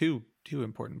 Well, two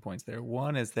important points there.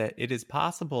 One is that it is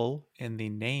possible in the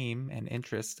name and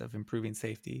interest of improving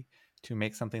safety to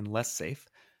make something less safe,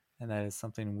 and that is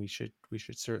something we should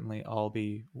certainly all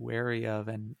be wary of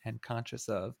and conscious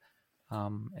of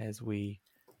as we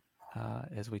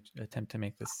attempt to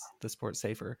make the sport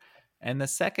safer. And the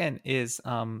second is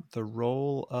the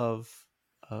role of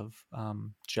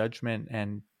judgment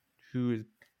and who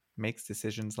makes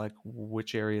decisions like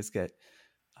which areas get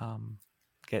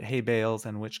hay bales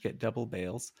and which get double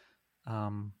bales.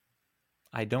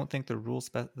 I don't think the rule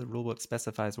book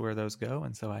specifies where those go,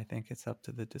 and so I think it's up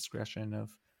to the discretion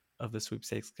of the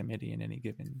sweepstakes committee in any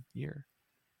given year.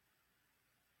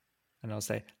 And I'll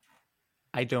say,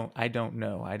 I don't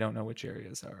know. I don't know which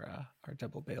areas are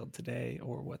double baled today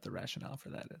or what the rationale for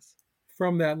that is.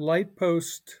 From that light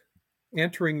post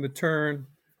entering the turn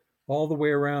all the way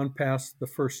around past the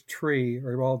first tree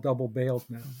are all double baled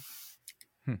now.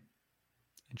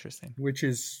 Interesting. Which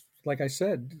is, like I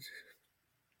said,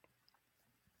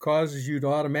 causes you to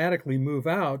automatically move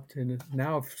out. And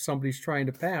now if somebody's trying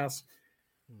to pass,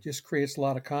 just creates a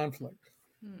lot of conflict.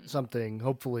 Something,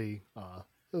 hopefully,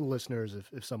 the listeners,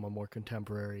 if someone more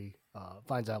contemporary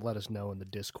finds out, let us know in the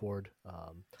Discord.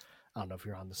 I don't know if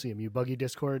you're on the CMU Buggy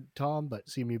Discord, Tom, but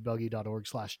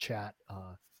cmubuggy.org/chat.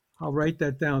 I'll write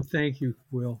that down. Thank you,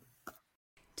 Will.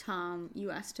 Tom,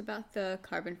 you asked about the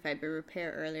carbon fiber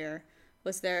repair earlier.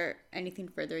 Was there anything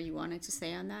further you wanted to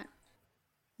say on that?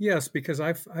 Yes, because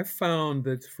I've found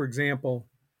that, for example,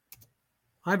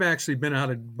 I've actually been out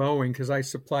at Boeing because I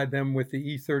supplied them with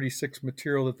the E36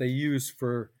 material that they use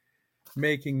for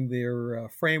making their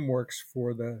frameworks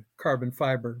for the carbon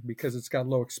fiber, because it's got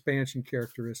low expansion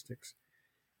characteristics.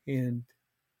 And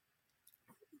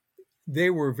they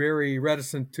were very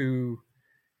reticent to,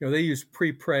 they use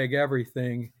pre-preg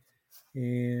everything,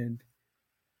 and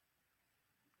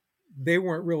they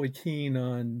weren't really keen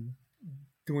on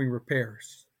doing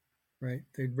repairs, right?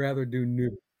 They'd rather do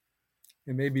new.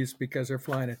 And maybe it's because they're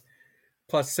flying at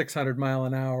plus 600 mile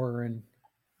an hour and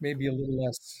maybe a little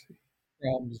less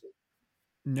problems.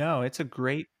 No, it's a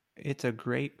great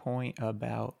point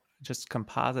about just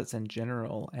composites in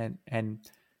general, and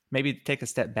maybe take a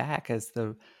step back as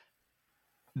the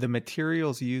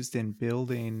materials used in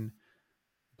building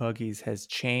buggies has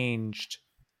changed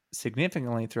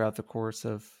significantly throughout the course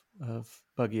of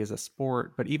buggy as a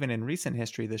sport. But even in recent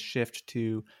history, the shift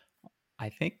to, I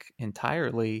think,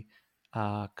 entirely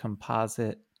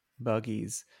composite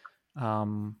buggies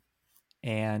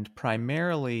and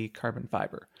primarily carbon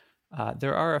fiber.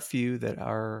 There are a few that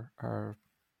are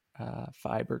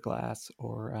fiberglass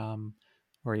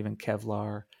or even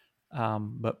Kevlar,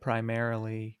 but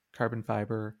primarily carbon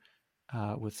fiber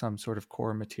with some sort of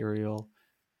core material.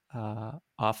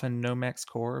 Often Nomex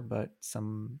core, but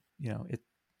some,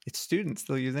 it's students,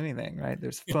 they'll use anything, right?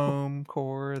 There's foam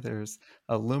core, there's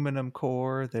aluminum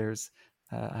core, there's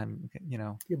Yeah,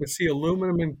 but see,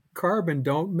 aluminum and carbon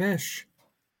don't mesh.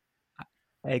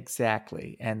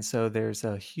 Exactly. And so there's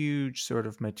a huge sort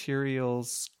of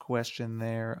materials question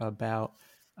there about,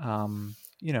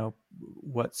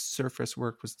 what surface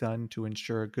work was done to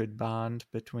ensure a good bond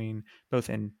between both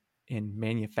in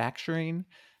manufacturing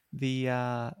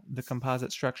the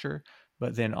composite structure.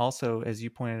 But then also, as you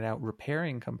pointed out,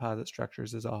 repairing composite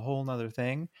structures is a whole nother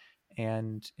thing.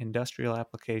 And industrial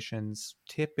applications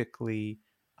typically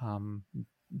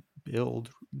build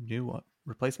new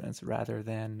replacements rather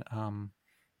than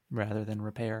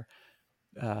repair.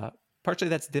 Partially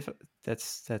that's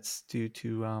due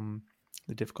to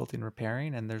the difficulty in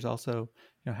repairing, and there's also,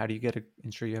 how do you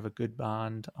ensure you have a good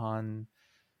bond on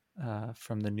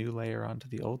from the new layer onto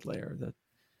the old layer. That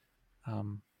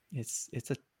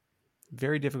it's a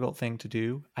very difficult thing to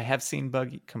do. I have seen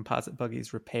composite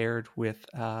buggies repaired with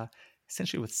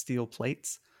essentially with steel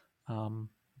plates.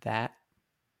 That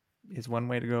is one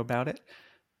way to go about it.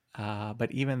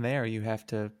 But even there, you have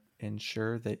to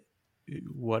ensure that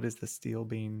what is the steel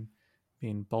being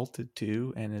bolted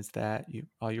to, and is that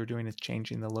all you're doing is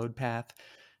changing the load path?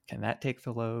 Can that take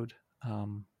the load?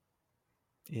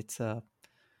 It's a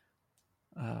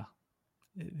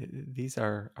these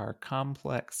are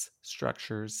complex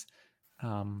structures,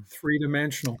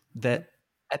 three-dimensional, that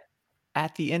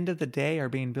at the end of the day are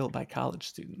being built by college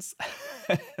students.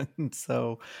 And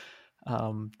so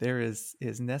there is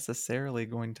necessarily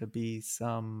going to be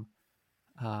some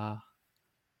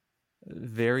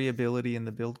variability in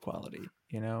the build quality.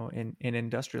 In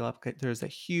industrial application, there's a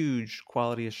huge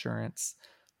quality assurance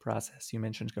process. You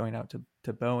mentioned going out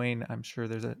to Boeing. I'm sure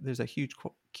there's a huge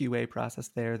QA process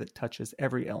there that touches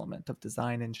every element of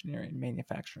design, engineering,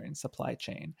 manufacturing, supply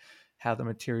chain, how the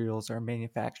materials are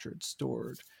manufactured,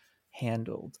 stored,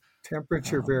 handled,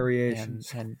 temperature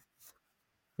variations, and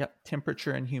yep,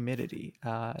 temperature and humidity.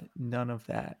 None of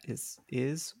that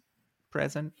is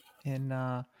present in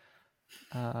or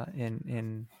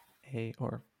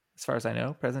as far as I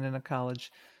know, present in a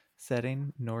college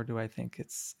setting, nor do I think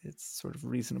it's sort of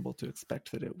reasonable to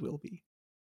expect that it will be.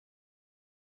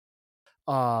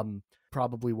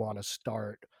 Probably want to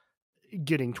start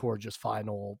getting toward just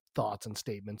final thoughts and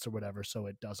statements or whatever, so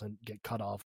it doesn't get cut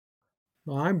off.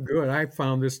 Well, I'm good. I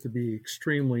found this to be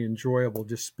extremely enjoyable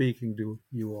just speaking to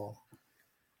you all.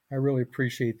 I really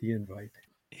appreciate the invite.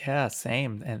 Yeah,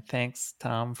 same. And thanks,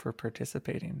 Tom, for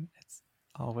participating. It's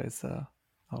always a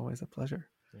pleasure.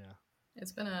 Yeah.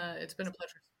 It's been a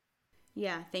pleasure.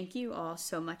 Yeah, thank you all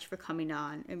so much for coming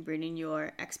on and bringing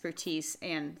your expertise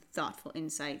and thoughtful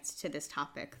insights to this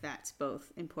topic that's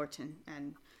both important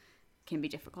and can be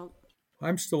difficult.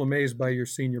 I'm still amazed by your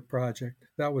senior project.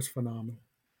 That was phenomenal.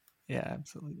 Yeah,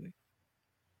 absolutely.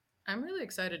 I'm really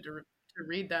excited to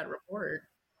read that report.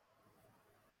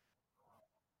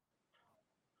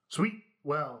 Sweet.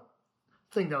 Well,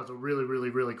 I think that was a really, really,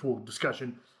 really cool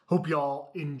discussion. Hope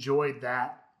y'all enjoyed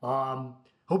that.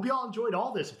 Hope y'all enjoyed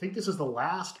all this. I think this is the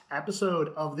last episode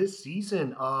of this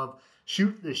season of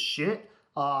Shoot the Shit.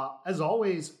 As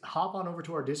always, hop on over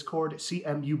to our Discord,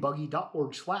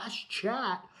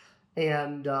 cmubuggy.org/chat,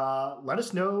 and let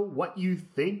us know what you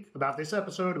think about this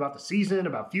episode, about the season,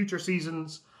 about future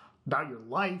seasons, about your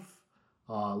life,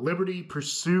 liberty,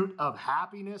 pursuit of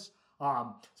happiness.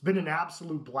 It's been an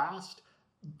absolute blast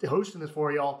hosting this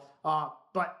for y'all.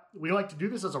 But we like to do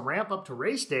this as a ramp up to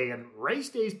race day, and race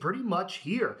day is pretty much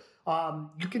here.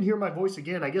 You can hear my voice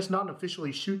again. I guess not an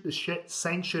officially Shoot the Shit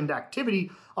sanctioned activity,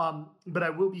 but I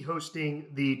will be hosting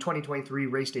the 2023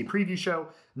 race day preview show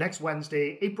next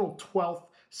Wednesday, April 12th,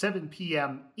 7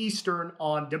 p.m. Eastern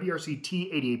on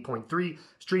WRCT 88.3.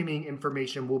 Streaming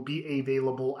information will be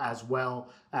available as well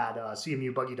at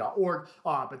cmubuggy.org,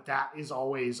 but that is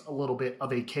always a little bit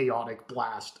of a chaotic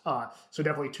blast. So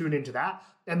definitely tune into that.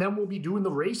 And then we'll be doing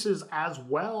the races as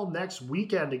well next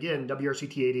weekend. Again,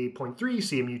 WRCT 88.3,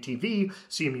 CMU TV,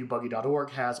 cmubuggy.org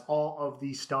has all of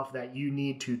the stuff that you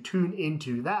need to tune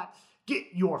into that. Get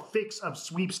your fix of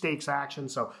sweepstakes action.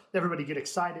 So everybody get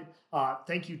excited.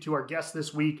 Thank you to our guest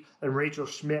this week, and Rachel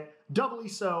Schmidt, doubly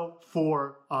so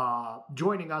for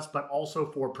joining us, but also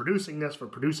for producing this, for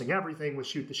producing everything with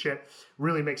Shoot the Shit.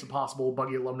 Really makes it possible.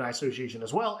 Buggy Alumni Association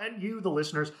as well, and you, the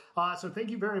listeners. So thank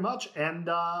you very much, and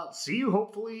see you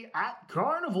hopefully at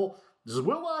Carnival. This is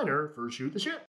Will Weiner for Shoot the Shit.